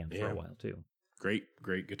touring band for a while too. Great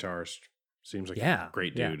guitarist. Seems like a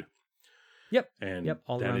great dude. Yep. And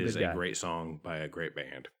all that is a great song by a great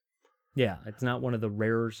band. Yeah, it's not one of the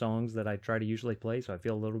rarer songs that I try to usually play, so I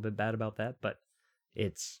feel a little bit bad about that, but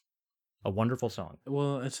it's a wonderful song.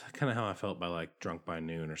 Well, it's kind of how I felt by like Drunk by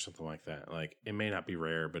Noon or something like that. Like, it may not be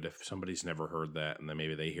rare, but if somebody's never heard that and then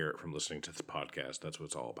maybe they hear it from listening to this podcast, that's what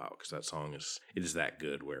it's all about, because that song is that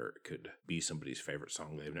good where it could be somebody's favorite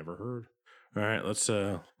song they've never heard. All right,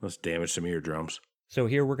 let's damage some eardrums. So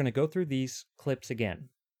here we're going to go through these clips again.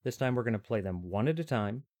 This time we're going to play them one at a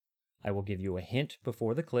time. I will give you a hint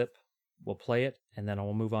before the clip. We'll play it, and then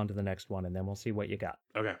I'll move on to the next one, and then we'll see what you got.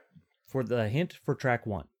 Okay. For the hint for track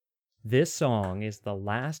 1. This song is the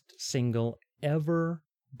last single ever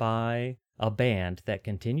by a band that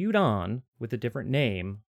continued on with a different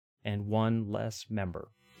name and one less member.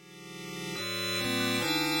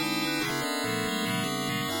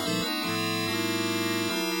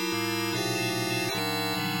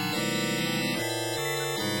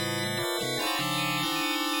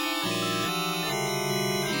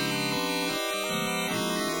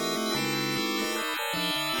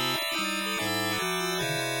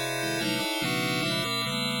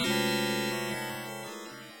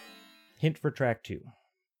 Hint for track 2.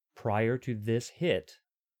 Prior to this hit,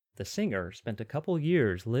 the singer spent a couple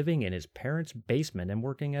years living in his parents' basement and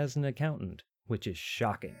working as an accountant, which is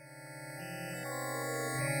shocking.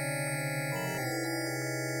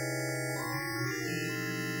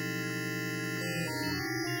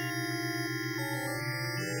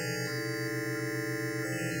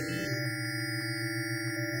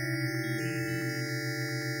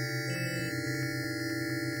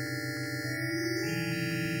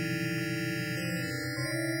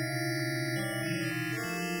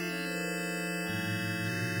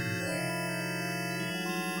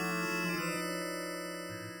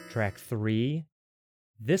 Track 3.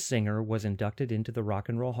 This singer was inducted into the Rock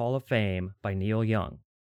and Roll Hall of Fame by Neil Young.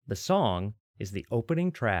 The song is the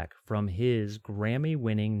opening track from his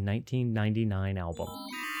Grammy-winning 1999 album.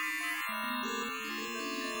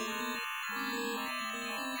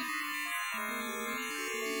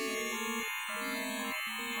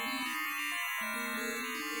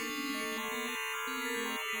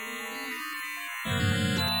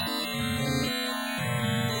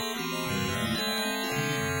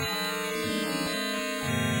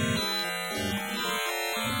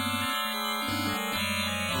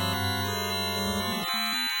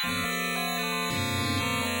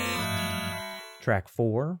 Track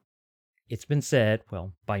 4. It's been said,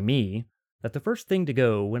 well, by me, that the first thing to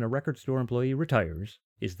go when a record store employee retires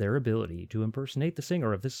is their ability to impersonate the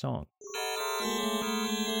singer of this song.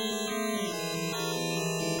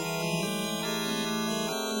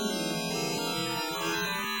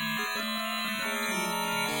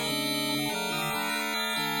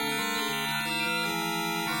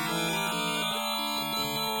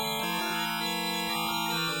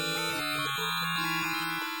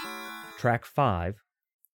 Track 5.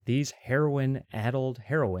 These heroin-addled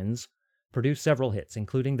heroines produced several hits,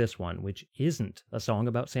 including this one, which isn't a song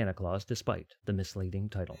about Santa Claus, despite the misleading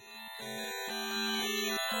title.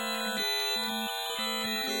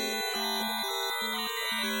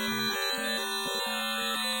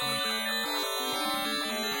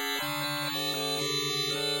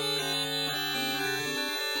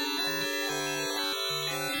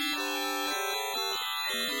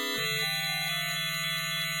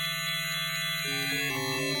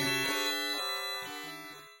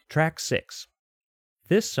 Track 6.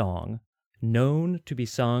 This song, known to be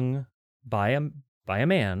sung by a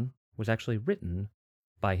man, was actually written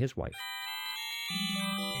by his wife.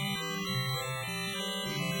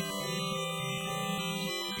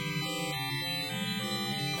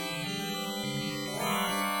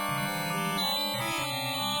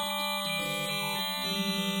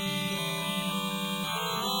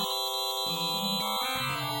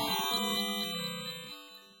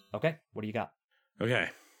 Okay, what do you got? Okay.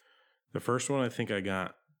 The first one I think I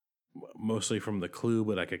got mostly from the clue,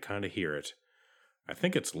 but I could kind of hear it. I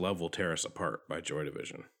think it's Love Will Tear Us Apart by Joy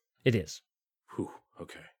Division. It is. Whew,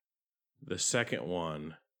 okay. The second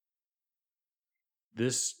one,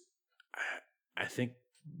 this, I think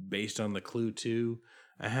based on the clue too,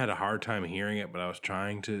 I had a hard time hearing it, but I was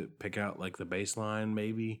trying to pick out like the bass line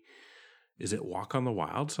maybe. Is it Walk on the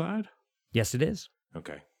Wild Side? Yes, it is.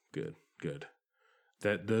 Okay, good.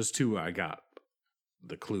 Those two I got.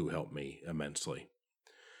 The clue helped me immensely.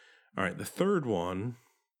 All right, the third one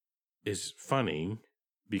is funny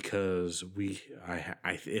because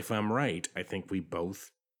if I'm right, I think we both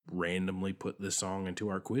randomly put this song into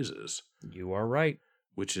our quizzes. You are right.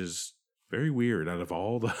 Which is very weird out of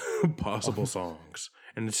all the possible songs.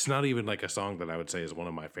 And it's not even like a song that I would say is one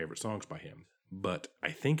of my favorite songs by him. But I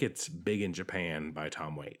think it's Big in Japan by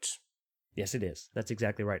Tom Waits. Yes, it is. That's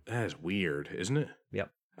exactly right. That is weird, isn't it? Yep.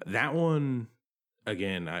 That one,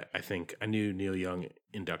 again, I think I knew Neil Young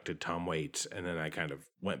inducted Tom Waits, and then I kind of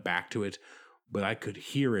went back to it, but I could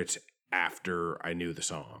hear it after I knew the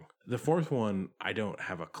song. The fourth one, I don't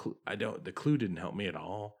have a clue. The clue didn't help me at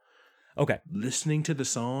all. Okay. Listening to the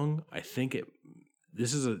song, I think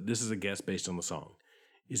this is a guess based on the song.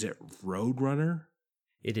 Is it Roadrunner?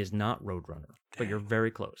 It is not Roadrunner, but you're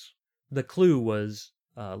very close. The clue was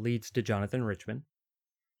leads to Jonathan Richman.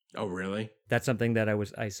 Oh, really? That's something that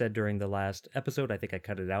I said during the last episode. I think I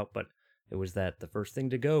cut it out, but it was that the first thing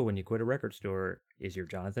to go when you quit a record store is your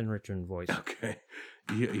Jonathan Richman voice. Okay.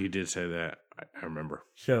 You did say that. I remember.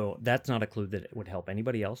 So that's not a clue that would help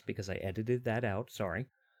anybody else because I edited that out. Sorry.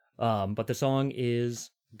 But the song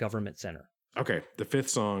is Government Center. Okay. The fifth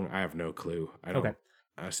song, I have no clue. Okay.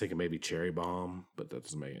 I was thinking maybe Cherry Bomb, but that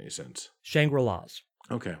doesn't make any sense. Shangri-La's.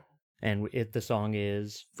 Okay. And the song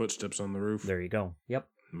is... Footsteps on the Roof. There you go. Yep.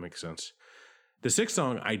 Makes sense. The sixth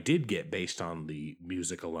song I did get based on the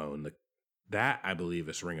music alone. That, I believe,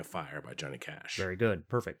 is Ring of Fire by Johnny Cash. Very good.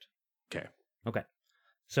 Perfect. Okay.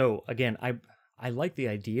 So, again, I like the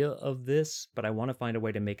idea of this, but I want to find a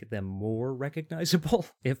way to make them more recognizable,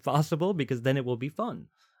 if possible, because then it will be fun.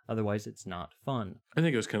 Otherwise, it's not fun. I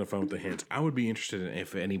think it was kind of fun with the hints. I would be interested in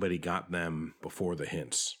if anybody got them before the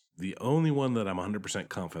hints. The only one that I'm 100%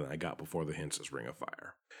 confident I got before the hints is Ring of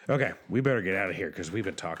Fire. Okay, we better get out of here because we've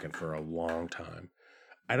been talking for a long time.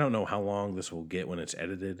 I don't know how long this will get when it's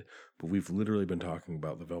edited, but we've literally been talking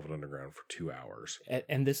about the Velvet Underground for 2 hours.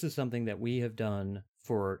 And this is something that we have done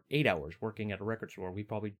for 8 hours working at a record store. We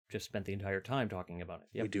probably just spent the entire time talking about it.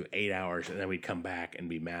 Yep. We'd do 8 hours, and then we'd come back and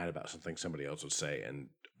be mad about something somebody else would say and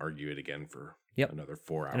argue it again for another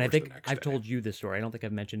 4 hours. And I think the next I've day. told you this story. I don't think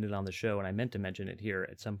I've mentioned it on the show, and I meant to mention it here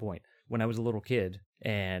at some point. When I was a little kid,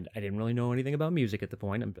 and I didn't really know anything about music at the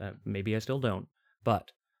point, and maybe I still don't,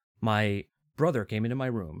 but my brother came into my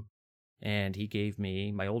room, and he gave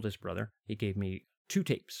me, my oldest brother, he gave me 2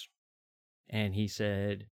 tapes. And he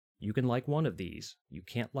said, you can like one of these. You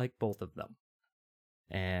can't like both of them.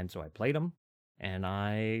 And so I played them, and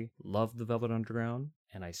I loved the Velvet Underground,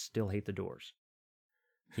 and I still hate the Doors.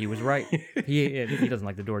 He was right. He doesn't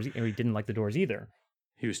like the Doors, or he didn't like the Doors either.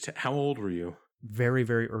 He was how old were you? Very,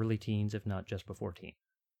 very early teens, if not just before teen.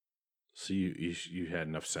 So you had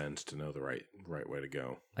enough sense to know the right way to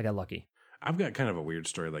go. I got lucky. I've got kind of a weird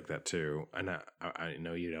story like that too. And I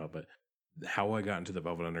know you know, but how I got into the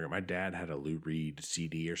Velvet Underground, my dad had a Lou Reed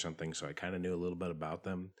CD or something, so I kind of knew a little bit about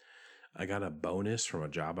them. I got a bonus from a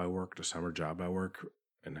job I worked, a summer job I worked,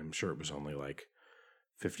 and I'm sure it was only like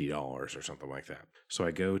 $50 or something like that. So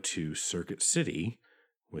I go to Circuit City,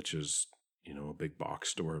 which is, a big box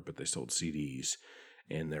store, but they sold CDs.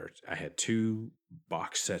 And I had 2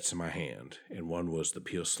 box sets in my hand, and one was The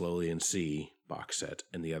Peel Slowly and See box set,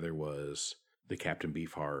 and the other was the Captain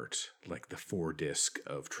Beefheart, like the 4-disc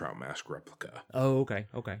of Trout Mask Replica. Oh, okay.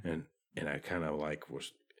 And I kind of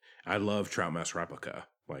I love Trout Mask Replica,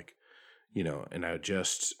 and I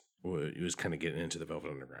was kind of getting into the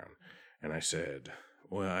Velvet Underground, and I said,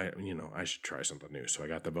 well, I should try something new. So I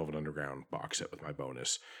got the Velvet Underground box set with my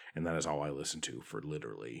bonus, and that is all I listened to for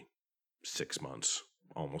literally 6 months.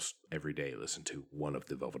 Almost every day, listen to one of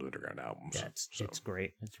the Velvet Underground albums. Yeah, it's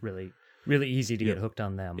great. It's really, really easy to get hooked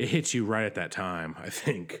on them. It hits you right at that time, I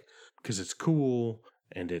think, because it's cool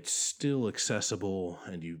and it's still accessible,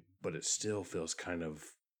 but it still feels kind of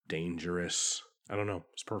dangerous. I don't know.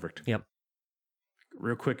 It's perfect. Yep.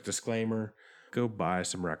 Real quick disclaimer: go buy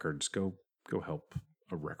some records. Go help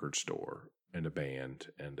a record store and a band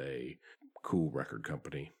and a cool record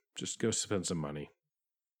company. Just go spend some money.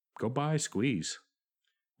 Go buy Squeeze.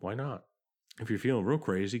 Why not? If you're feeling real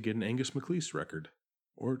crazy, get an Angus MacLise record.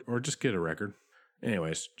 Or just get a record.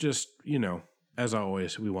 Anyways, just, as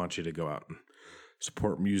always, we want you to go out and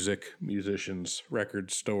support music, musicians, record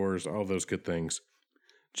stores, all those good things.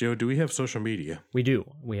 Joe, do we have social media? We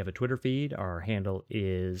do. We have a Twitter feed. Our handle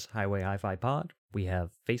is Highway Hi-Fi Pod. We have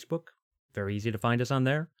Facebook. Very easy to find us on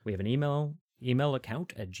there. We have an email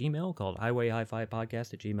account at Gmail called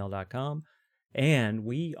highwayhifipodcast@gmail.com. And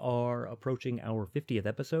we are approaching our 50th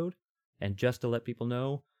episode. And just to let people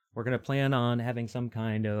know, we're going to plan on having some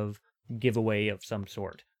kind of giveaway of some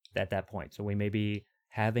sort at that point. So we may be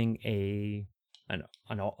having a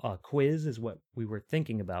quiz is what we were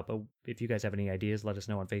thinking about. But if you guys have any ideas, let us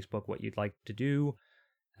know on Facebook what you'd like to do.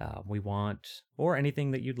 Or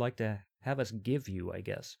anything that you'd like to have us give you, I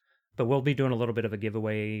guess. But we'll be doing a little bit of a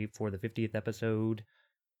giveaway for the 50th episode.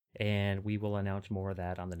 And we will announce more of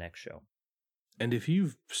that on the next show. And if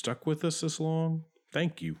you've stuck with us this long,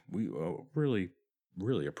 thank you. We really,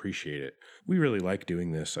 really appreciate it. We really like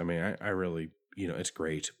doing this. I mean, I really, it's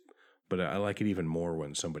great. But I like it even more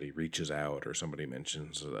when somebody reaches out or somebody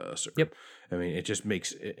mentions us. Yep. I mean, it just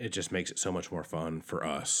makes it so much more fun for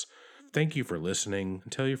us. Thank you for listening.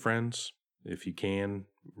 Tell your friends, if you can,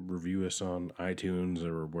 review us on iTunes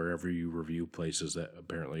or wherever you review places. That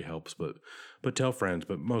apparently helps. But tell friends.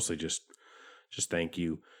 But mostly just thank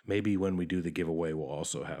you. Maybe when we do the giveaway, we'll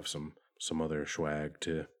also have some other swag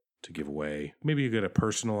to give away. Maybe you get a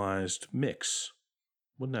personalized mix.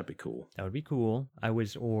 Wouldn't that be cool? That would be cool.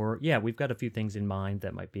 We've got a few things in mind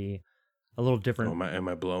that might be a little different. Oh, am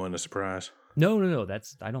I blowing a surprise? No.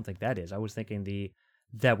 I don't think that is. I was thinking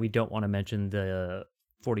that we don't want to mention the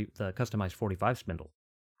customized 45 spindle.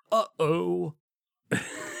 Uh-oh.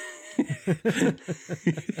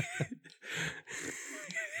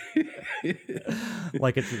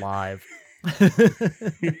 Like it's live.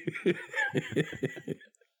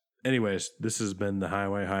 Anyways, this has been the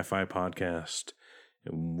Highway Hi-Fi Podcast,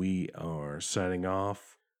 and we are signing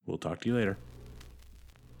off. We'll talk to you later.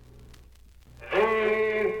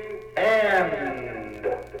 The end.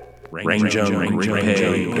 Ring Joe,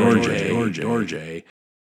 Orjay.